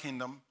animal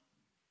kingdom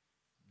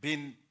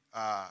being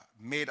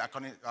made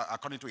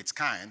according to its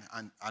kind,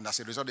 and as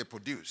a result they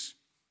produce.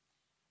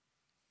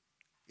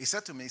 He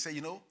said to me, he said,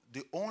 you know,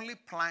 the only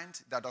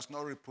plant that does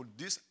not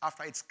reproduce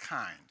after its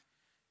kind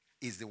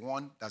is the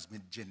one that's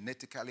been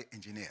genetically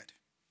engineered.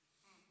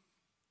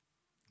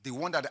 The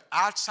one that the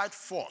outside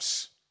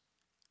force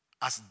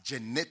has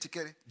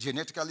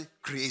genetically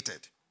created.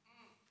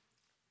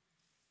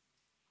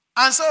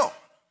 And so,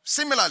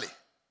 similarly,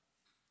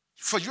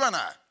 for you and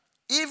I,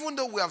 even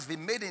though we have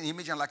been made in the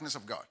image and likeness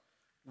of God,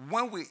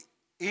 when we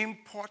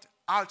import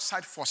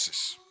outside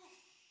forces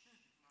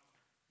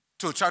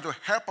to try to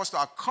help us to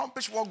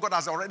accomplish what God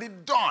has already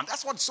done,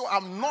 that's what's so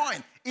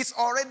annoying. It's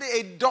already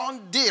a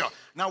done deal.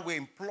 Now we're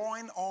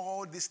employing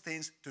all these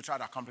things to try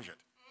to accomplish it.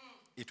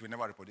 It will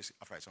never reproduce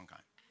after its own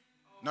kind.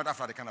 Not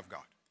after the kind of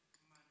God.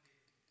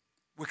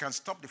 We can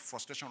stop the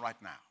frustration right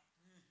now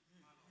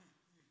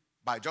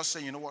by just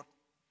saying, you know what?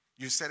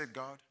 You said it,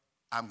 God.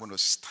 I'm going to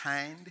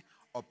stand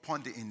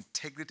upon the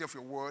integrity of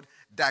your word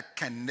that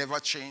can never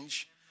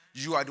change.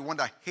 You are the one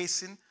that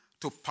hastens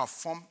to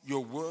perform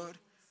your word.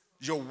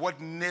 Your word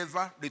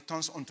never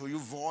returns unto you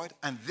void.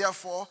 And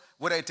therefore,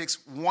 whether it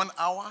takes 1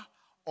 hour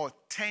or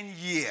 10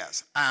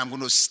 years, I am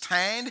going to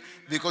stand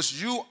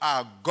because you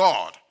are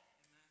God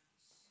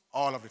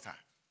all of the time.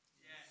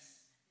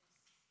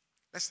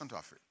 Let's stand to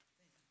our feet.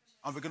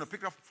 And we're going to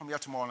pick up from here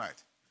tomorrow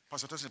night.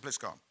 Pastor Tosin, please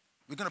come.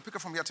 We're going to pick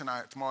up from here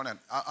tomorrow night.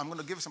 I'm going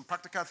to give you some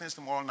practical things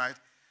tomorrow night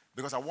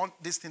because I want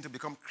this thing to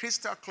become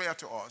crystal clear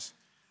to us.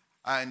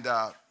 And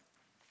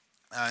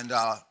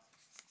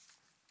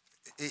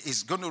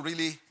it's going to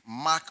really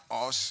mark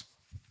us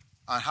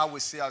and how we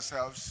see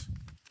ourselves.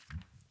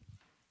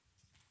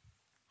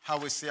 How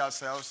we see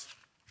ourselves.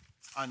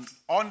 And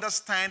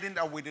understanding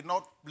that we did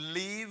not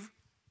live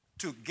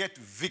to get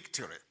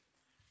victory,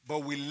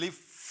 but we live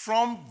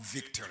from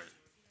victory.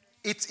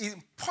 It's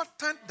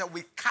important that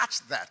we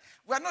catch that.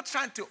 We are not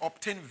trying to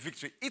obtain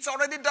victory. It's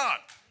already done.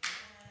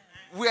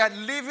 We are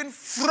living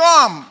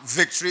from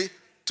victory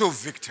to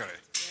victory.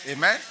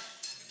 Amen?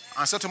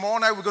 And so tomorrow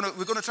night we're going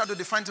to try to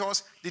define to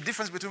us the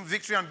difference between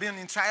victory and being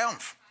in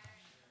triumph.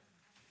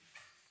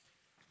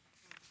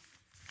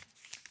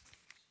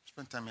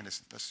 Spend 10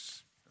 minutes.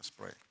 Let's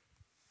pray.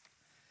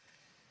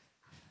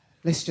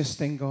 Let's just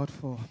thank God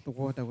for the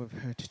word that we've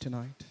heard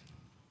tonight.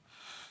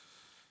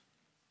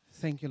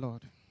 Thank you,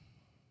 Lord,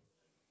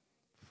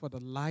 for the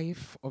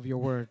life of your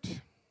word.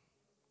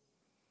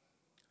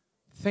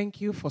 Thank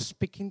you for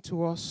speaking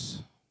to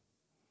us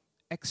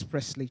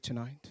expressly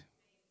tonight.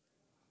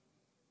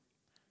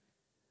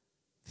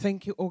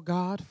 Thank you, O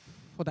God,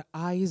 for the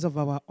eyes of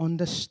our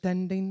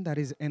understanding that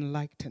is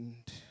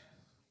enlightened.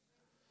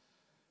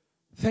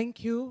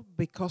 Thank you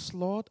because,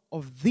 Lord,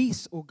 of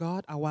this, O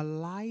God, our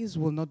lives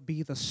will not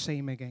be the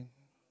same again.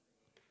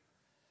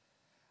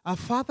 Our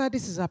Father,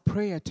 this is our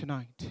prayer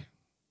tonight.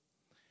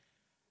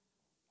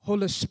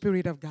 Holy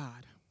Spirit of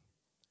God,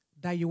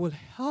 that you will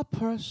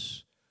help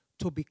us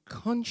to be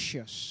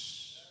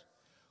conscious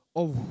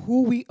of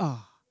who we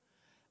are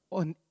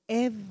on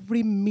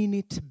every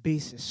minute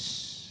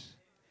basis.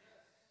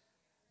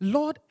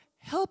 Lord,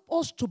 help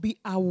us to be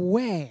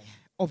aware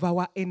of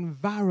our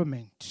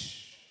environment.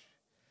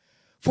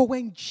 For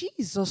when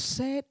Jesus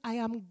said, I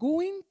am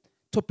going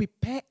to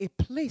prepare a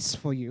place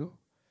for you,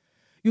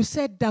 you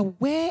said that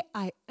where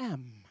I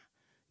am,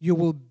 you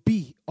will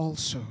be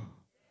also.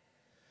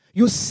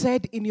 You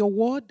said in your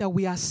word that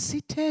we are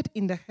seated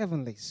in the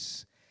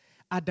heavenlies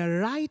at the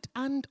right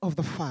hand of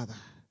the Father,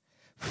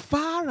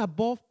 far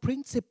above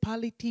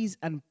principalities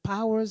and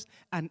powers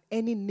and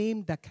any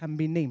name that can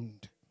be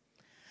named.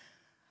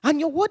 And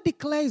your word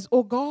declares,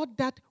 oh God,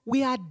 that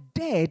we are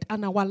dead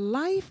and our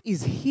life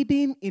is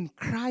hidden in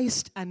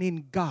Christ and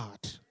in God.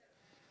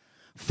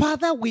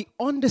 Father, we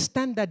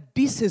understand that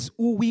this is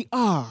who we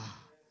are.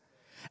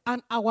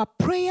 And our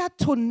prayer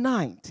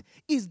tonight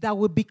is that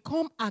we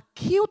become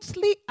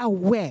acutely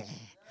aware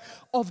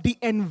of the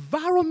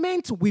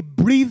environment we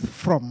breathe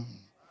from,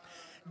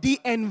 the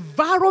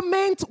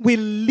environment we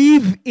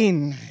live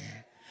in.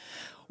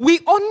 We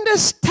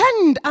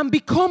understand and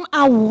become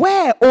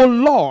aware, oh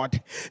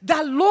Lord,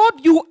 that Lord,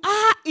 you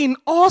are in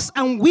us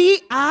and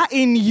we are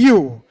in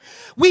you.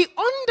 We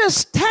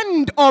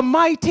understand,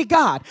 Almighty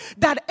God,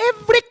 that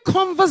every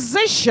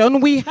conversation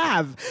we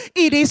have,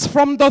 it is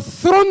from the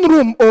throne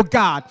room, oh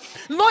God.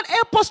 Lord,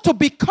 help us to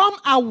become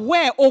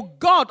aware, oh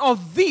God,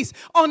 of this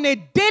on a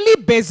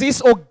daily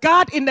basis, oh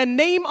God, in the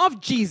name of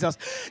Jesus.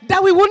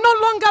 That we will no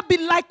longer be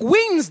like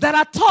winds that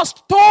are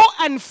tossed to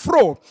and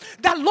fro.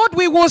 That, Lord,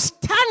 we will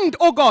stand,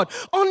 oh God,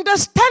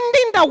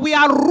 understanding that we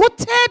are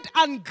rooted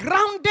and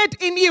grounded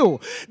in you.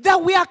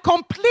 That we are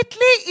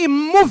completely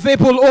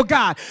immovable, oh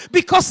God,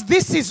 because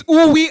this is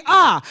who we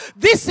are.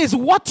 This is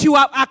what you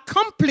have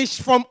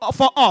accomplished for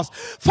us.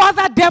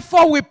 Father,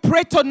 therefore we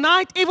pray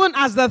tonight, even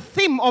as the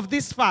theme of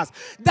this fast,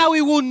 that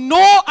we will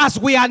know as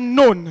we are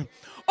known.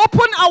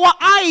 Open our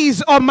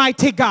eyes,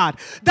 Almighty God,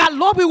 that,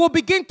 Lord, we will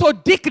begin to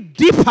dig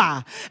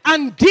deeper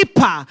and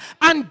deeper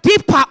and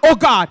deeper, oh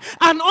God,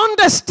 and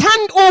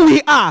understand who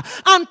we are.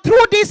 And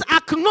through this,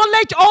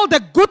 acknowledge all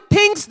the good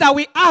things that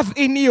we have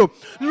in you.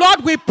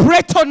 Lord, we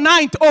pray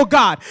tonight, oh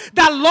God,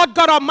 that, Lord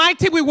God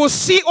Almighty, we will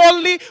see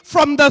only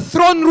from the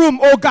throne room,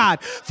 oh God.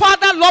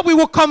 Father, Lord, we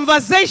will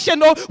converse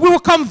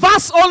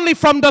only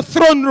from the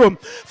throne room.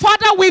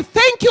 Father, we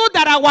thank you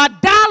that our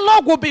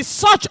dialogue will be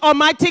such,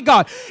 Almighty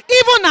God,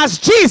 even as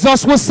Jesus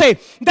will say,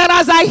 that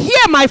as I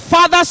hear my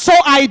Father, so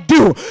I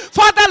do.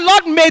 Father,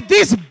 Lord, may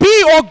this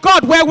be, oh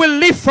God, where we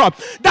live from.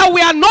 That we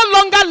are no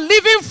longer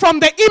living from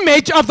the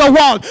image of the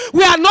world.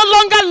 We are no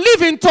longer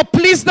living to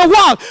please the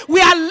world.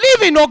 We are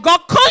living, oh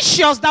God,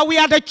 conscious that we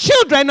are the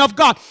children of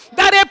God.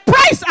 That a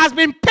price has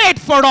been paid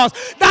for us.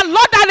 That,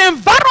 Lord, an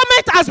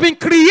environment has been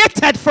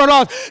created for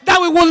us. That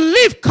we will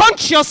live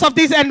conscious of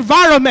this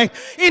environment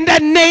in the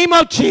name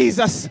of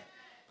Jesus.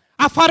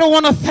 Our Father, I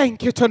want to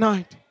thank you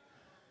tonight.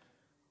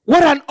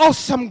 What an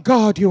awesome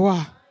God you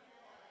are.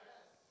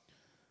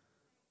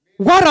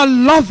 What a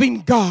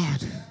loving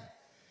God.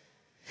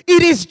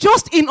 It is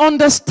just in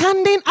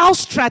understanding how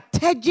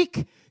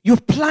strategic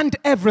you've planned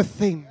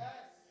everything.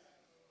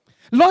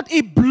 Lord,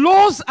 it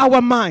blows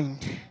our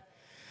mind.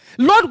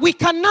 Lord, we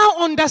can now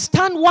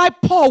understand why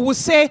Paul will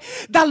say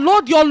that,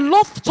 Lord, your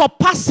love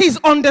surpasses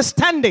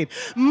understanding.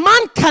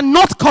 Man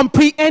cannot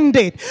comprehend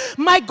it.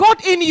 My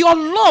God, in your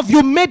love,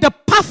 you made the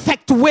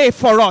perfect way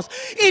for us.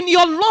 In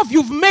your love,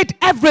 you've made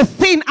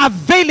everything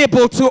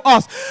available to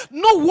us.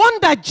 No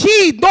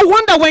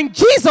wonder when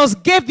Jesus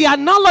gave the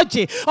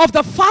analogy of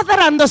the Father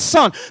and the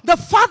Son, the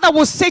Father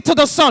will say to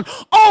the Son,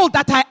 all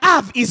that I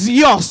have is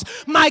yours.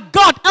 My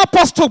God, help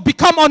us to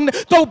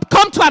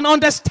come to an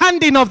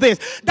understanding of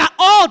this, that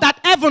all that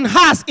heaven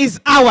has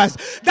is ours.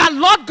 That,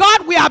 Lord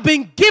God, we have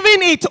been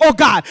given it, oh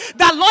God.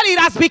 That, Lord, it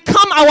has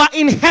become our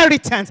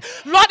inheritance.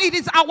 Lord, it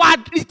is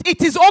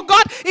oh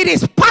God, it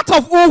is part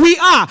of who we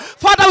are.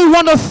 Father, we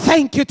want to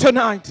thank you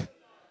tonight.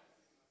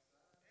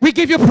 We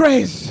give you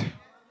praise.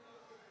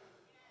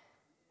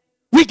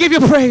 We give you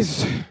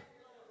praise.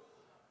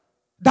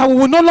 That we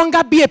will no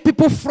longer be a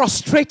people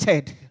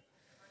frustrated,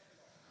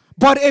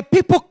 but a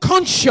people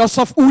conscious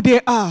of who they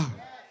are.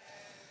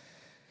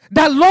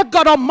 That, Lord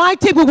God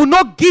Almighty, we will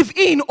not give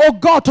in, oh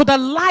God, to the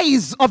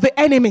lies of the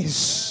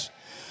enemies.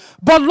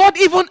 But, Lord,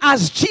 even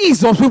as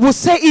Jesus, we will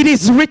say it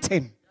is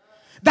written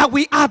that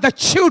we are the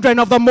children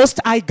of the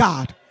Most High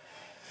God.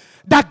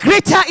 That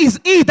greater is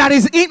He that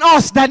is in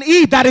us than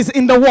he that is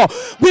in the world.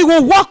 We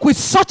will walk with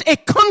such a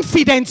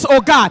confidence,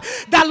 oh God,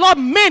 that, Lord,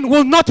 men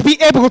will not be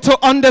able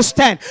to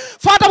understand.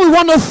 Father, we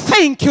want to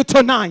thank you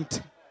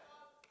tonight.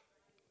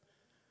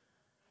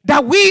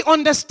 That we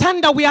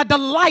understand that we are the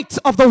light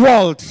of the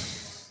world.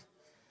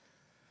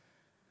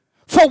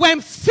 For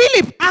when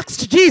Philip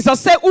asked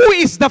Jesus, say, where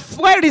is the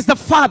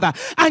Father?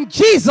 And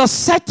Jesus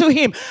said to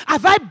him,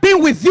 have I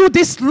been with you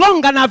this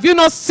long and have you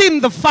not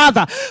seen the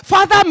Father?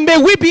 Father,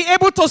 may we be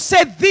able to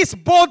say this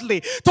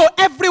boldly to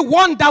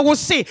everyone that will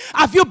say,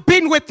 have you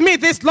been with me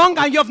this long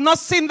and you have not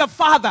seen the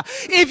Father?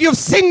 If you've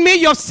seen me,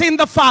 you've seen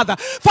the Father.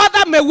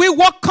 Father, may we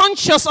walk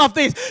conscious of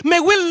this. May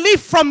we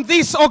live from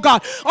this, oh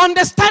God,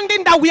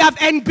 understanding that we have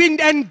been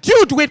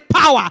endued with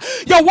power.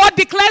 Your word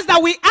declares that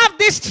we have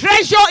this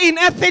treasure in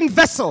earthen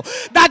vessel,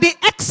 that the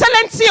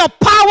excellency of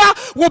power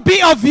will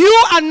be of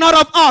you and not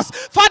of us.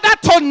 Father,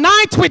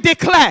 tonight we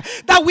declare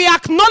that we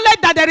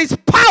acknowledge that there is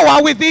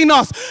power within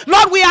us.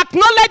 Lord, we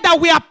acknowledge that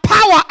we are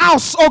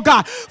powerhouse, oh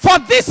God, for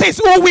this is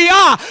who we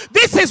are.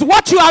 This is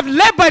what you have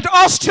labored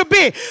us to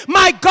be.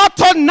 My God,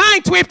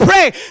 tonight we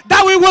pray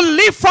that we will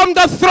live from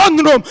the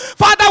throne room.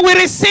 Father, we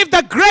receive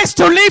the grace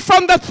to live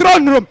from the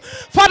throne room.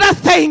 Father,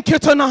 thank you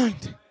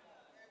tonight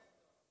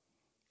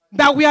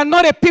that we are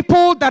not a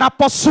people that are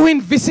pursuing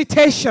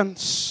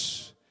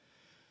visitations,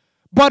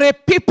 but a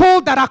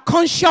people that are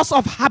conscious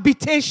of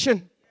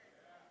habitation.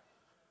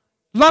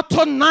 Lord,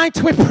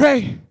 tonight we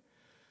pray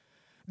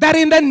that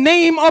in the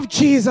name of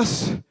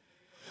Jesus,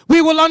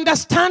 we will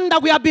understand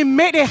that we have been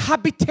made a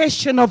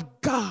habitation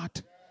of God.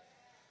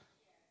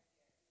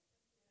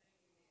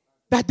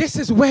 That this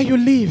is where you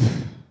live.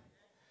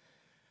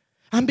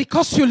 And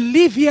because you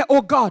live here,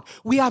 oh God,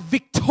 we are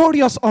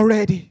victorious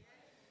already.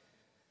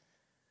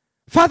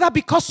 Father,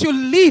 because you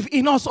live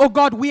in us, oh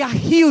God, we are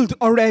healed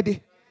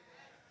already.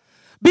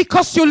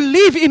 Because you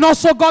live in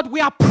us, oh God,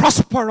 we are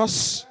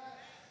prosperous.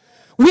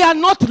 We are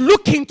not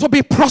looking to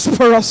be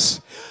prosperous.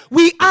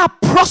 We are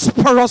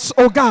prosperous,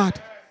 oh God.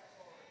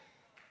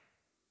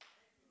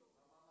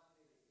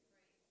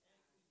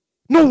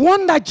 No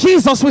wonder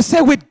Jesus will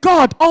say, with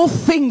God, all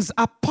things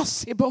are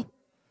possible.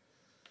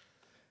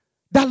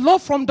 That,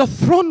 Lord, from the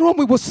throne room,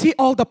 we will see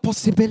all the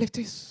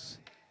possibilities.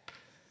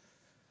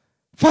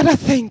 Father,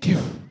 thank you.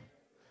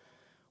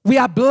 We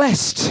are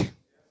blessed.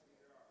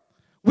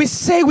 We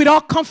say with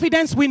all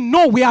confidence, we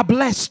know we are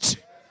blessed.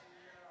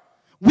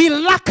 We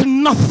lack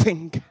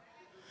nothing.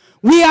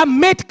 We are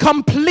made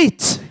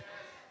complete.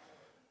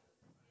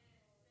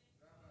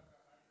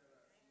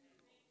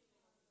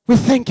 We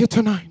thank you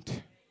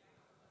tonight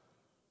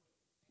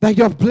that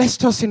you have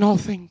blessed us in all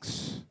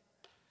things.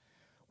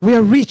 We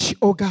are rich,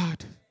 oh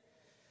God.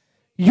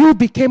 You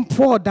became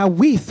poor that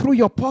we, through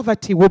your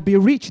poverty, will be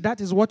rich.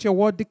 That is what your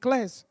word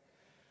declares.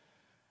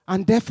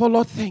 And therefore,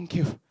 Lord, thank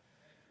you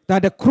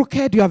that the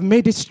crooked, you have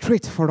made it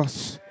straight for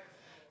us.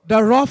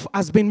 The rough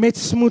has been made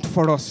smooth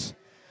for us.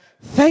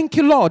 Thank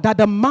you, Lord, that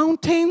the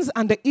mountains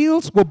and the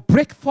hills will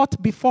break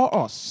forth before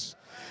us.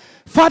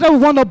 Father, we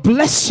want to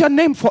bless your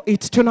name for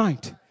it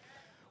tonight.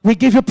 We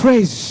give you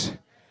praise.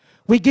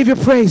 We give you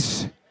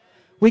praise.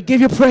 We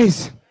give you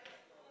praise.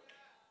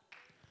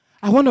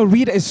 I want to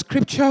read a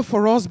scripture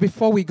for us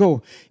before we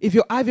go. If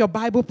you have your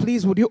Bible,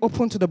 please, would you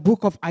open to the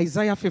book of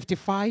Isaiah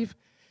 55?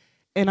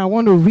 And I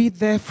want to read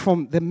there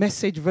from the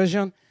Message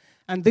version.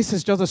 And this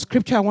is just a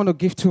scripture I want to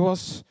give to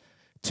us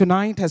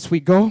tonight as we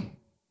go.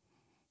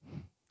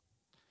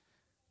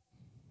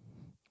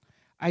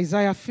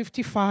 Isaiah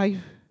 55.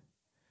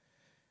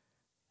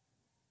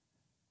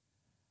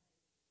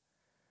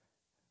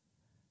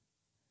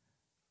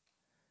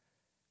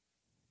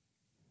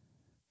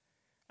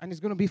 And it's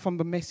going to be from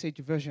the Message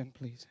version,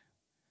 please.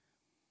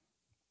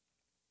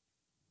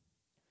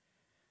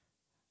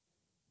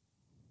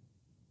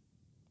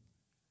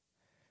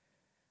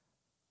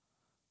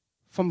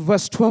 From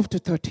verse 12 to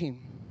 13.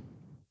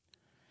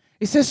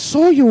 It says,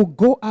 so you will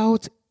go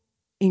out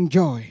in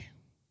joy.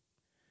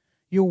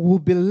 You will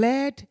be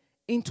led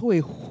into a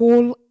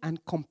whole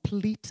and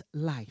complete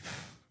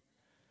life.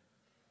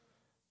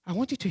 I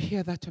want you to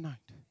hear that tonight.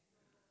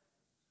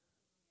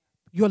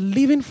 You're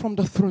living from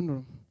the throne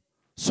room.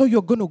 So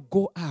you're going to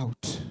go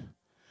out.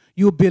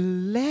 You'll be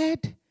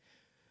led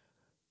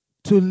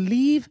to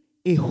live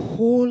a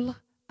whole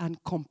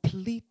and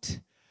complete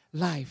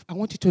life. I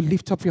want you to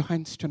lift up your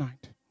hands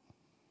tonight.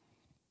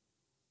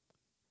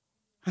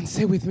 And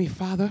say with me,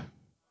 Father,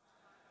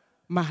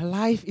 my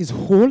life is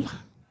whole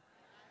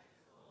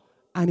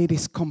and it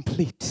is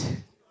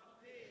complete.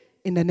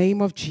 In the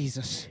name of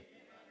Jesus.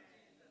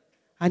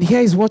 And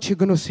here is what you're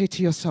going to say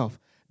to yourself.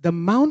 The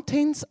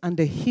mountains and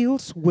the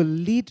hills will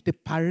lead the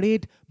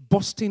parade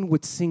bursting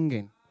with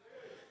singing.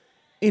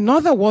 In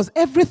other words,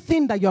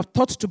 everything that you have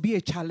thought to be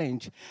a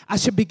challenge,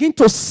 as you begin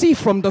to see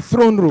from the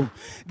throne room,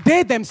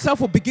 they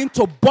themselves will begin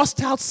to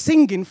burst out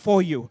singing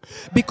for you.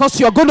 Because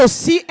you're going to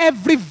see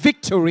every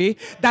victory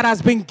that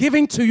has been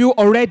given to you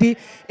already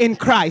in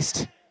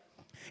Christ.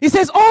 It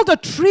says, all the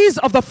trees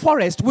of the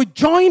forest will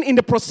join in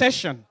the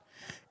procession,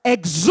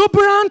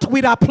 exuberant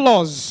with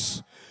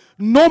applause.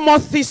 No more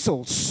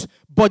thistles,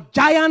 but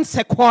giant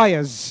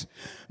sequoias.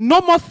 No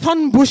more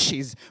thorn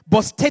bushes,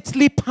 but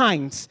stately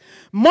pines.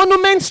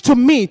 Monuments to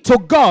me, to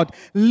God,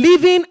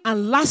 living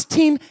and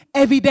lasting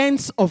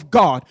evidence of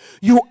God.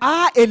 You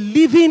are a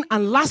living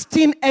and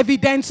lasting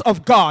evidence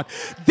of God.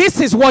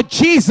 This is what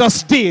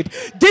Jesus did.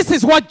 This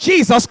is what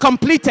Jesus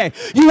completed.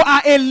 You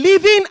are a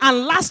living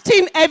and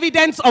lasting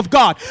evidence of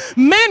God.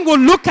 Men will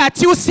look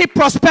at you, see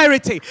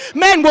prosperity.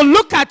 Men will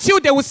look at you,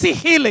 they will see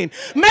healing.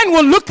 Men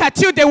will look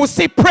at you, they will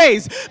see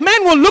praise.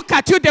 Men will look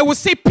at you, they will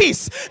see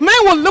peace. Men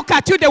will look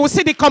at you, they will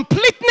see the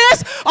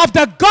completeness of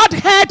the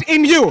Godhead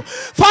in you.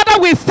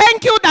 Father, we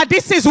thank you that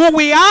this is who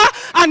we are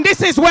and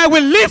this is where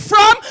we live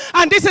from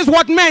and this is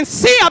what men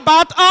see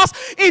about us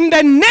in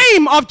the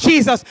name of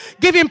Jesus.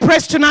 Give him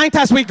praise tonight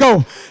as we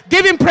go.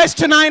 Give him praise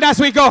tonight as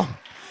we go.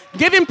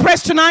 Give him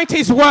praise tonight.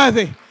 He's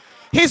worthy.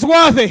 He's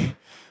worthy.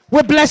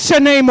 We bless your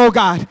name, oh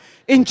God.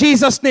 In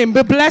Jesus' name.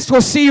 Be blessed.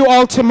 We'll see you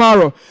all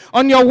tomorrow.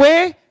 On your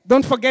way,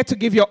 don't forget to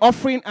give your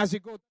offering as you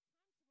go.